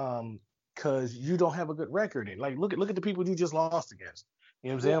 like, because you don't have a good record. And, like, look at the people you just lost against. You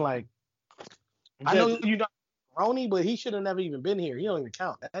know what I'm saying? Like, I know you're not Ronnie, but he should have never even been here. He don't even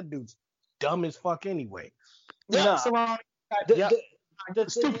count. That dude's dumb as fuck anyway. Yeah,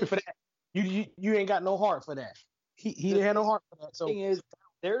 stupid for that. You ain't got no heart for that. He didn't have no heart for that. So the thing is,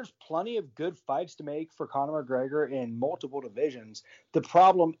 there's plenty of good fights to make for Conor McGregor in multiple divisions. The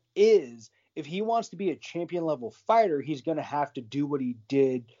problem is, if he wants to be a champion level fighter, he's going to have to do what he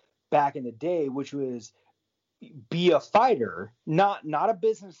did back in the day, which was be a fighter, not a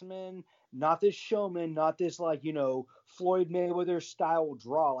businessman, not this showman, not this, like, you know, Floyd Mayweather style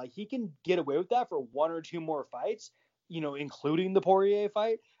draw. Like, he can get away with that for one or two more fights, you know, including the Poirier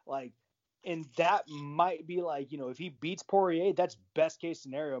fight. Like, and that might be like, you know, if he beats Poirier, that's best case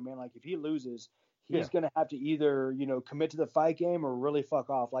scenario, man. Like, if he loses, he's going to have to either, you know, commit to the fight game or really fuck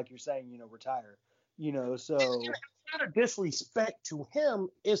off, like you're saying, you know, retire. You know, so it's not a disrespect to him.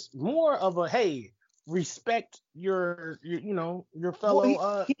 It's more of a, hey, respect your you know, your fellow.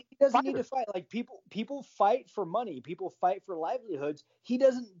 Well, he doesn't need to fight. Like, people fight for money. People fight for livelihoods. He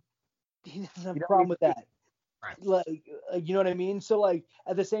doesn't have a problem with that. Right. Like, you know what I mean? So, like,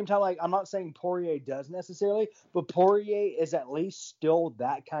 at the same time, like, I'm not saying Poirier does necessarily, but Poirier is at least still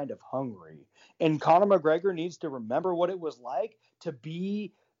that kind of hungry. And Conor McGregor needs to remember what it was like to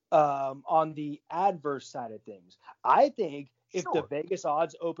be on the adverse side of things. I think if the Vegas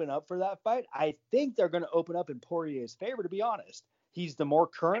odds open up for that fight, I think they're going to open up in Poirier's favor, to be honest. He's the more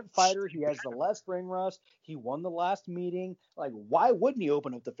current fighter. He has the less ring rust. He won the last meeting. Like, why wouldn't he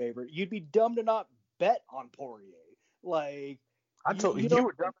open up the favorite? You'd be dumb to not bet on Poirier. Like, I told you, you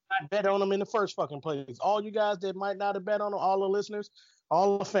were dumb to not bet on him in the first fucking place. All you guys that might not have bet on him, all the listeners,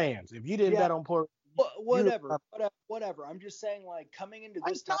 all the fans, if you didn't bet on Poirier, whatever. I'm just saying, like, coming into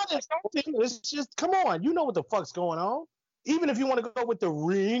this time, it's just, come on, you know what the fuck's going on. Even if you want to go with the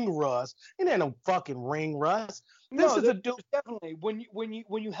ring rust, it ain't no fucking ring rust. This is a dude. Definitely,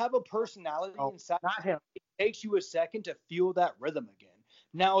 when you have a personality inside, not him, it takes you a second to feel that rhythm again.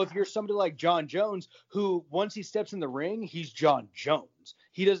 Now, if you're somebody like John Jones, who once he steps in the ring, he's John Jones.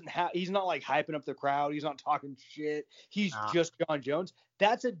 He's not like hyping up the crowd. He's not talking shit. He's just John Jones.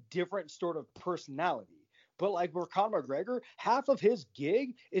 That's a different sort of personality. But like for Conor McGregor, half of his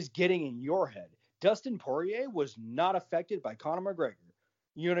gig is getting in your head. Dustin Poirier was not affected by Conor McGregor.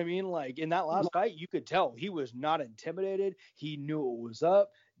 You know what I mean? Like, in that last fight, you could tell he was not intimidated. He knew it was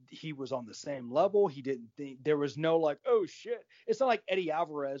up. He was on the same level. He didn't think there was no like, oh shit. It's not like Eddie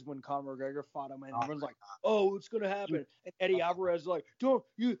Alvarez when Conor McGregor fought him and everyone's like, oh, it's gonna happen. And Eddie Alvarez is like, don't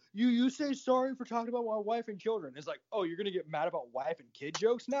you say sorry for talking about my wife and children. It's like, oh, you're gonna get mad about wife and kid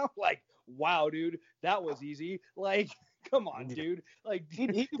jokes now? Like, wow, dude, that was easy. Like, come on, dude. Like,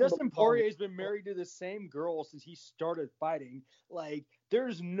 Dustin Poirier's been married to the same girl since he started fighting. Like,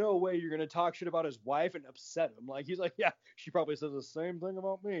 there's no way you're going to talk shit about his wife and upset him. Like, he's like, yeah, she probably says the same thing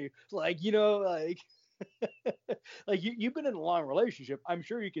about me. Like, you know, like, like you've been in a long relationship. I'm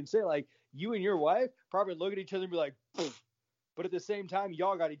sure you can say, like, you and your wife probably look at each other and be like, poof. But at the same time,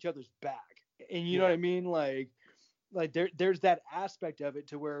 y'all got each other's back. And you know what I mean? Like there's that aspect of it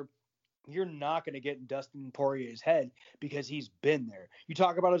to where you're not going to get in Dustin Poirier's head because he's been there. You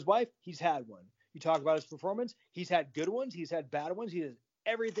talk about his wife, he's had one. You talk about his performance, he's had good ones, he's had bad ones, he has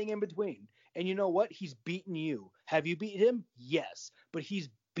everything in between. And you know what? He's beaten you. Have you beaten him? Yes. But he's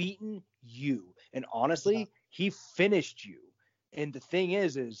beaten you. And honestly, he finished you. And the thing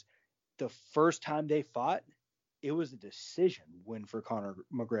is the first time they fought, it was a decision win for Conor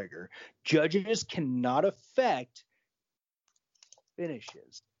McGregor. Judges cannot affect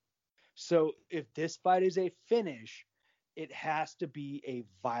finishes. So if this fight is a finish, it has to be a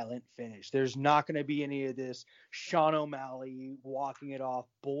violent finish. There's not going to be any of this Sean O'Malley walking it off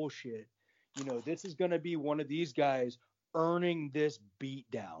bullshit. You know, this is going to be one of these guys earning this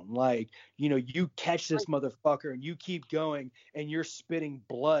beatdown. Like, you know, you catch this motherfucker and you keep going and you're spitting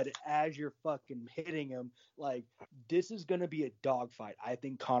blood as you're fucking hitting him. Like, this is going to be a dogfight. I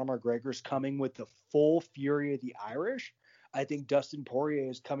think Conor McGregor's coming with the full fury of the Irish. I think Dustin Poirier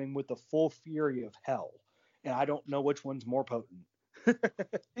is coming with the full fury of hell. And I don't know which one's more potent.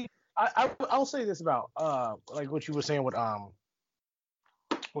 I'll say this about like what you were saying with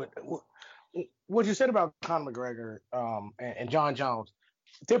what you said about Conor McGregor and John Jones.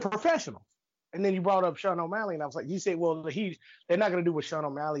 They're professionals. And then you brought up Sean O'Malley, and I was like, you say, well, they're not going to do what Sean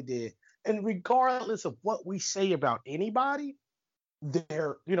O'Malley did. And regardless of what we say about anybody,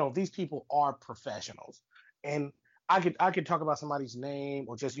 these people are professionals. And I could talk about somebody's name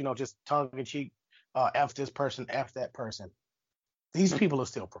or just tongue in cheek, F this person, F that person. These people are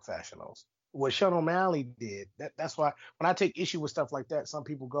still professionals. What Sean O'Malley did, that's why when I take issue with stuff like that, some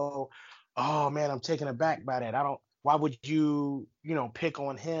people go, oh man, I'm taken aback by that. Why would you, pick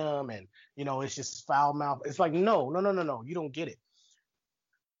on him? And, it's just foul mouth. It's like, no. You don't get it.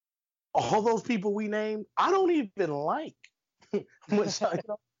 All those people we named, I don't even like.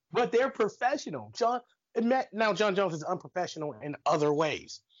 But they're professional. John Jones is unprofessional in other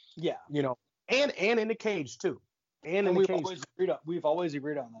ways. Yeah. And in the cage too. And we've always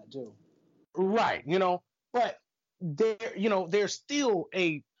agreed on that too. Right. But there's still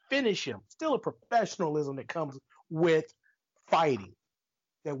a finish him, still a professionalism that comes with fighting.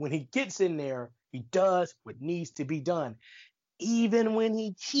 That when he gets in there, he does what needs to be done. Even when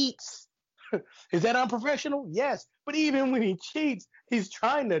he cheats. Is that unprofessional? Yes. But even when he cheats, he's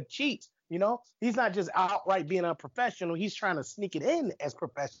trying to cheat. He's not just outright being unprofessional. He's trying to sneak it in as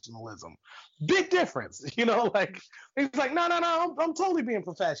professionalism. Big difference. Like he's like, no, I'm totally being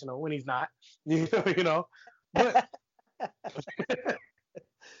professional when he's not. But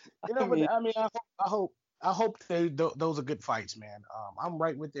I hope those are good fights, man. I'm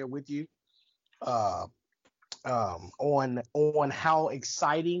right there with you. On how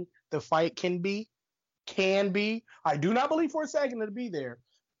exciting the fight can be. I do not believe for a second it'll be there,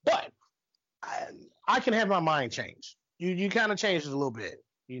 but I can have my mind changed. You kind of changed it a little bit,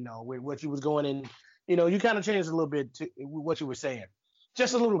 with what you was going in. You kind of changed a little bit to what you were saying,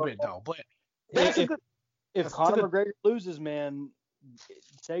 just a little bit though. But if Conor McGregor loses, man,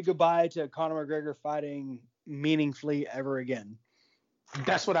 say goodbye to Conor McGregor fighting meaningfully ever again.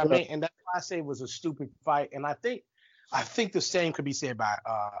 That's what I meant, and that's why I say it was a stupid fight. And I think the same could be said by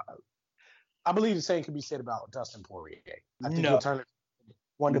I believe the same could be said about Dustin Poirier. I think he'll turn it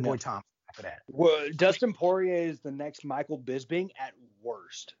Wonder Boy Thompson after that. Well, Dustin Poirier is the next Michael Bisping at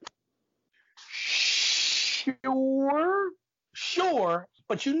worst. Sure.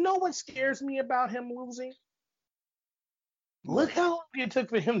 But you know what scares me about him losing? Look how long it took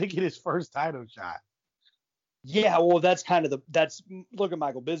for him to get his first title shot. Yeah, well, that's kind of look at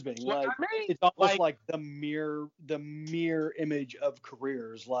Michael Bisping. Like, it's almost like the mirror image of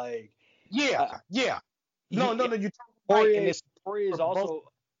careers. Like, yeah. No, you're right. Poirier is also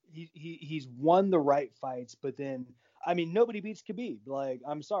he's won the right fights, but then nobody beats Khabib. Like,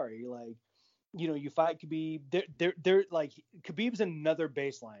 I'm sorry, like, you fight Khabib. They're like Khabib's another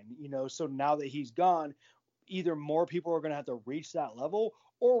baseline. So now that he's gone, either more people are gonna have to reach that level,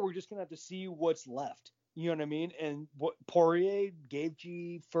 or we're just gonna have to see what's left. You know what I mean? And what Poirier,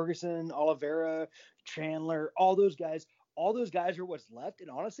 Gaethje, Ferguson, Oliveira, Chandler, all those guys are what's left. And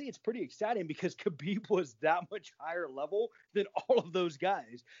honestly, it's pretty exciting because Khabib was that much higher level than all of those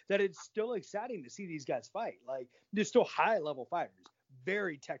guys that it's still exciting to see these guys fight. Like, they're still high level fighters,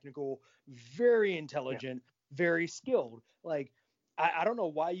 very technical, very intelligent, very skilled. Like, I don't know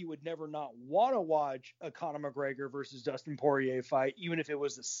why you would never not want to watch a Conor McGregor versus Dustin Poirier fight, even if it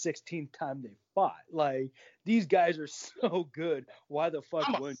was the 16th time they fought. Like, these guys are so good. Why the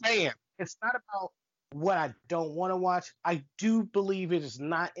fuck wouldn't you? Man, it's not about what I don't want to watch. I do believe it is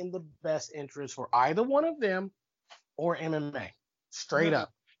not in the best interest for either one of them or MMA. Straight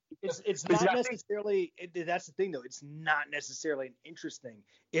up. It's not necessarily. That's the thing, though. It's not necessarily an interest thing.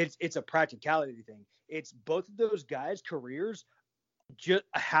 It's a practicality thing. It's both of those guys' careers just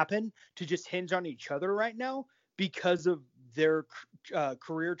happen to just hinge on each other right now because of their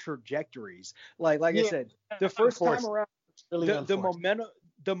career trajectories. Like I said, the first time around,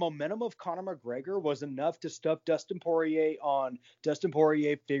 the momentum of Conor McGregor was enough to stuff Dustin Poirier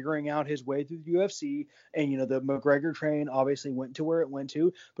figuring out his way through the UFC. And, the McGregor train obviously went to where it went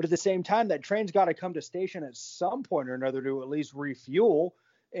to. But at the same time, that train's got to come to station at some point or another to at least refuel.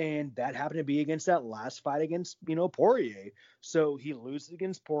 And that happened to be against that last fight against, Poirier. So he loses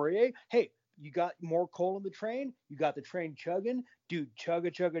against Poirier. Hey, you got more coal in the train. You got the train chugging. Dude,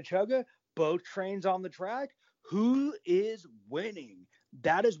 chugga. Both trains on the track. Who is winning?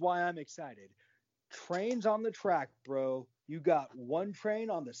 That is why I'm excited. Trains on the track, bro. You got one train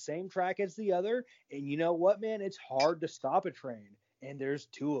on the same track as the other, and you know what, man? It's hard to stop a train, and there's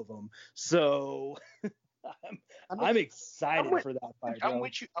two of them. So I'm excited for that fight, bro. I'm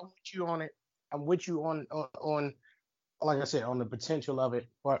with you on it. I'm with you on like I said, on the potential of it,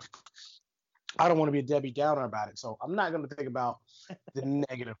 but I don't want to be a Debbie Downer about it. So I'm not going to think about the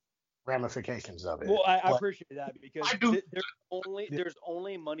negative ramifications of it. Well, I appreciate that because there's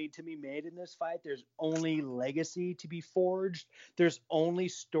only money to be made in this fight. There's only legacy to be forged. There's only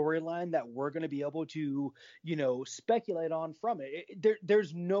storyline that we're going to be able to, speculate on from it.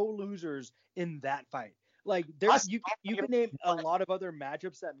 There's no losers in that fight. Like you can name a lot of other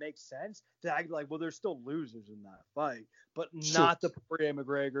matchups that make sense that I'd be like, well, there's still losers in that fight, but not the Poirier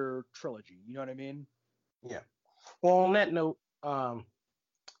McGregor trilogy. You know what I mean? Yeah. Well, on that note,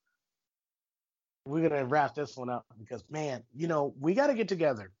 we're gonna wrap this one up because, man, we got to get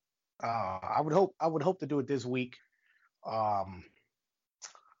together. I would hope to do it this week.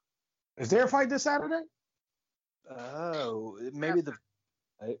 Is there a fight this Saturday? Oh, maybe the.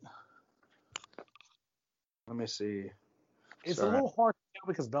 Let me see. It's a little hard to tell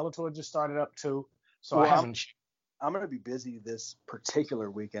because Bellator just started up too, so well, I haven't. I'm gonna be busy this particular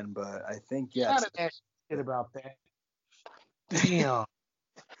weekend, but I think I gotta ask shit about that. Damn.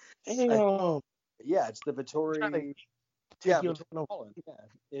 Yeah, it's the Vettori. Yeah,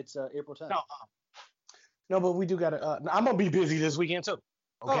 it's April 10th. No, but we do gotta. I'm gonna be busy this weekend too.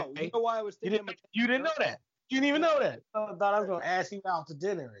 Okay. Oh, you know why I was thinking? You didn't know that. You didn't even know that. I thought I was gonna ask you out to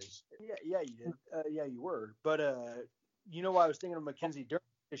dinner. Yeah, you did. Yeah, you were. But you know why I was thinking of Mackenzie Dern?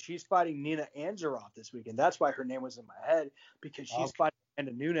 Because she's fighting Nina Ansaroff this weekend. That's why her name was in my head, because she's fighting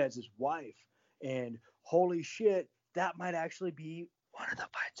Amanda Nunes' wife. And holy shit, that might actually be one of the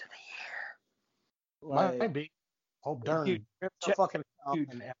fights of the year. Might be. Hope Dern. And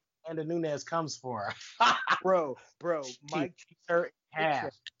Amanda Nunes comes for her. bro. Mic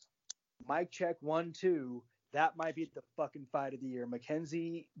check 1, 2. That might be the fucking fight of the year.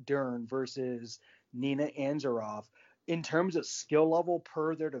 Mackenzie Dern versus Nina Ansaroff. In terms of skill level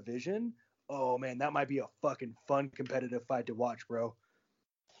per their division, oh man, that might be a fucking fun competitive fight to watch, bro.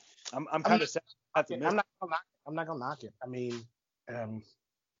 I'm kind of sad. I'm not gonna knock it. I mean,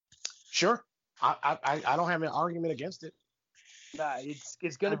 sure. I don't have an argument against it. Nah,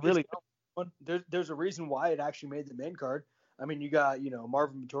 it's gonna be really fun. There's a reason why it actually made the main card. I mean, you got,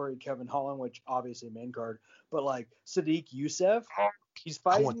 Marvin Vettori, Kevin Holland, which obviously main card, but like Sadiq Youssef, he's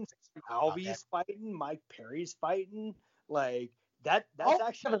fighting, Alvy's fighting, Mike Perry's fighting, like that's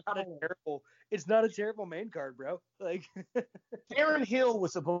actually not a terrible. It's not a terrible main card, bro. Like Darren Hill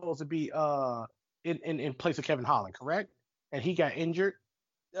was supposed to be in place of Kevin Holland, correct? And he got injured.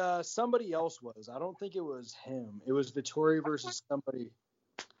 Somebody else was. I don't think it was him. It was Vettori versus somebody.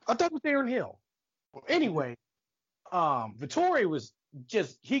 I thought it was Darren Hill. Well, anyway. Vettori was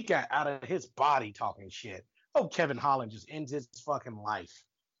he got out of his body talking shit. Oh, Kevin Holland just ends his fucking life.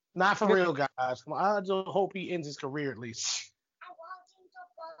 Not for real, guys. I just hope he ends his career at least.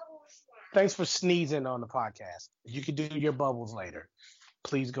 Thanks for sneezing on the podcast. You can do your bubbles later.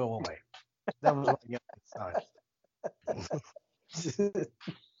 Please go away. That was what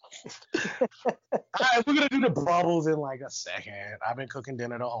All right, we're gonna do the bubbles in like a second. I've been cooking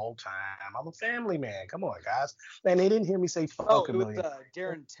dinner the whole time. I'm a family man. Come on, guys. Man, they didn't hear me say fuck a million. Oh, it was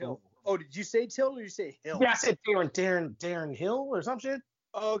Darren Till. Oh, did you say Till or did you say Hill? Yeah, I said Darren Hill or some shit.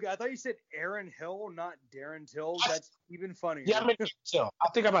 Oh, okay. I thought you said Aaron Hill, not Darren Till. That's even funnier. Yeah, I meant Till. I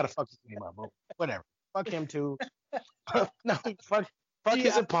think I might have fucked his name up, but whatever. Fuck him too. No, fuck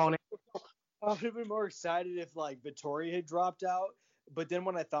his opponent. I would have been more excited if like Vettori had dropped out. But then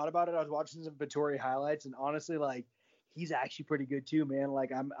when I thought about it, I was watching some Vettori highlights, and honestly, like, he's actually pretty good too, man.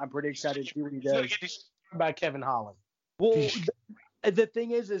 Like, I'm pretty excited to see what he does. By Kevin Holland. Well, the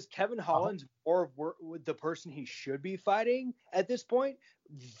thing is Kevin Holland's more with the person he should be fighting at this point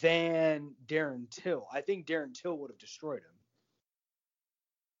than Darren Till. I think Darren Till would have destroyed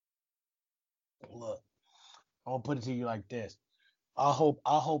him. Look, I'll put it to you like this. I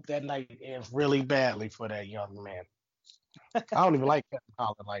hope that night ends really badly for that young man. I don't even like Kevin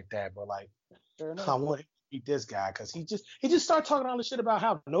Holland like that, but like I want to beat this guy because he just started talking all this shit about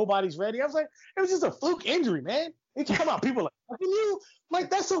how nobody's ready. I was like, it was just a fluke injury, man. And you come out, people like ducking you, like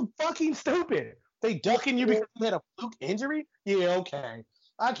that's so fucking stupid. They ducking you because you had a fluke injury? Yeah, okay.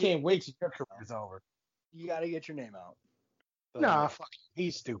 I can't wait till your career's over. You got to get your name out. Nah, fuck,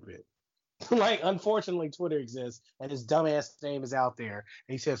 he's stupid. Like, unfortunately, Twitter exists, and his dumbass name is out there,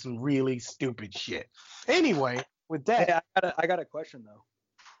 and he says some really stupid shit. Anyway. With that, hey, I got a question though.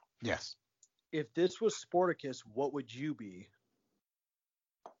 Yes. If this was Sporticus, what would you be?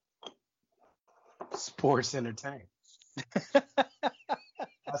 Sports entertainment.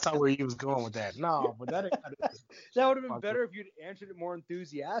 That's not where you was going with that. No, but that would have been better if you'd answered it more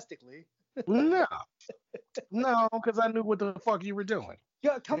enthusiastically. No, because I knew what the fuck you were doing.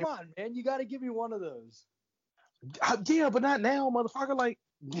 Yeah, come on, man. You got to give me one of those. Yeah, but not now, motherfucker. Like,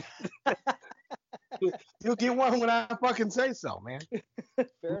 you'll get one when I fucking say so, man.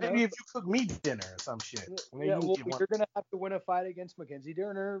 Maybe if you cook me dinner or some shit. Yeah, well, you're going to have to win a fight against Mackenzie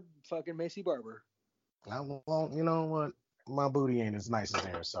Dern or fucking Macy Barber. Well, you know what? My booty ain't as nice as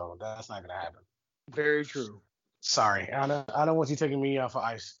theirs, so that's not going to happen. Very true. Sorry. I don't want you taking me off of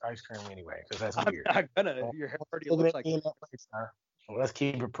ice cream anyway, because that's weird. I'm not going to. Your hair already looks like it. Well, let's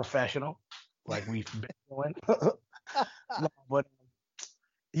keep it professional, like we've been doing. No, but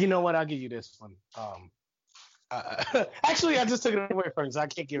you know what? I'll give you this one. Actually, I just took it away from you, so I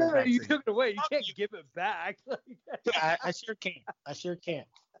can't give it back. You took it away. You can't give it back. Yeah, I sure can't. I sure can't.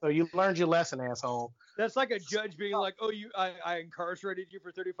 So you learned your lesson, asshole. That's like a judge being like, "Oh, I incarcerated you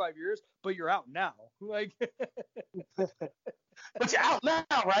for 35 years, but you're out now." Like, but you're out now,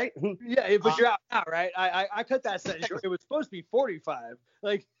 right? Yeah, but you're out now, right? I cut that sentence short. It was supposed to be 45.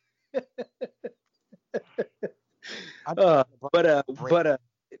 Like, but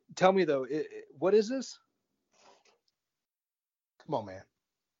tell me though, what is this? Come on, man.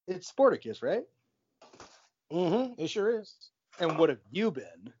 It's Sporticus, right? Mm-hmm. It sure is. And what have you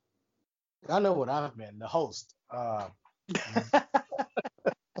been? I know what I've been. The host.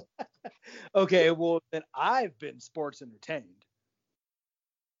 Okay, well then I've been sports entertained.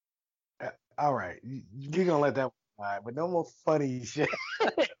 All right, you're gonna let that one slide, but no more funny shit.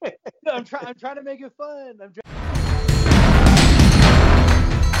 No, I'm trying to make it fun.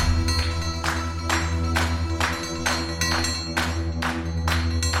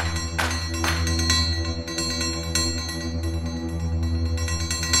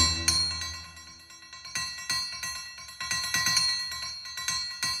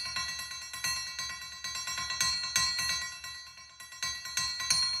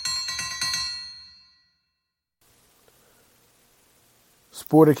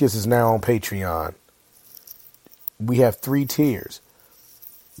 Sporticus is now on Patreon. We have 3 tiers,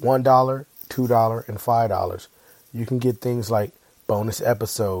 $1, $2, and $5. You can get things like bonus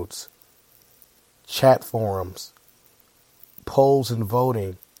episodes, chat forums, polls and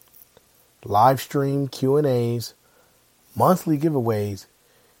voting, live stream Q&As, monthly giveaways,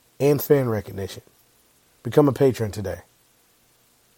 and fan recognition. Become a patron today.